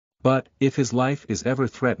 But, if his life is ever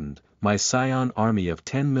threatened, my Scion army of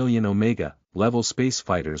 10 million Omega-level space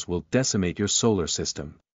fighters will decimate your solar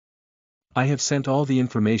system. I have sent all the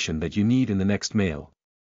information that you need in the next mail.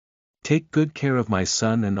 Take good care of my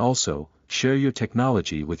son and also, share your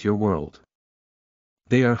technology with your world.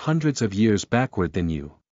 They are hundreds of years backward than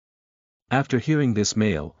you." After hearing this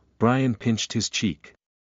mail, Brian pinched his cheek.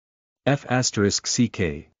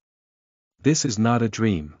 F***ck. This is not a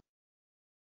dream.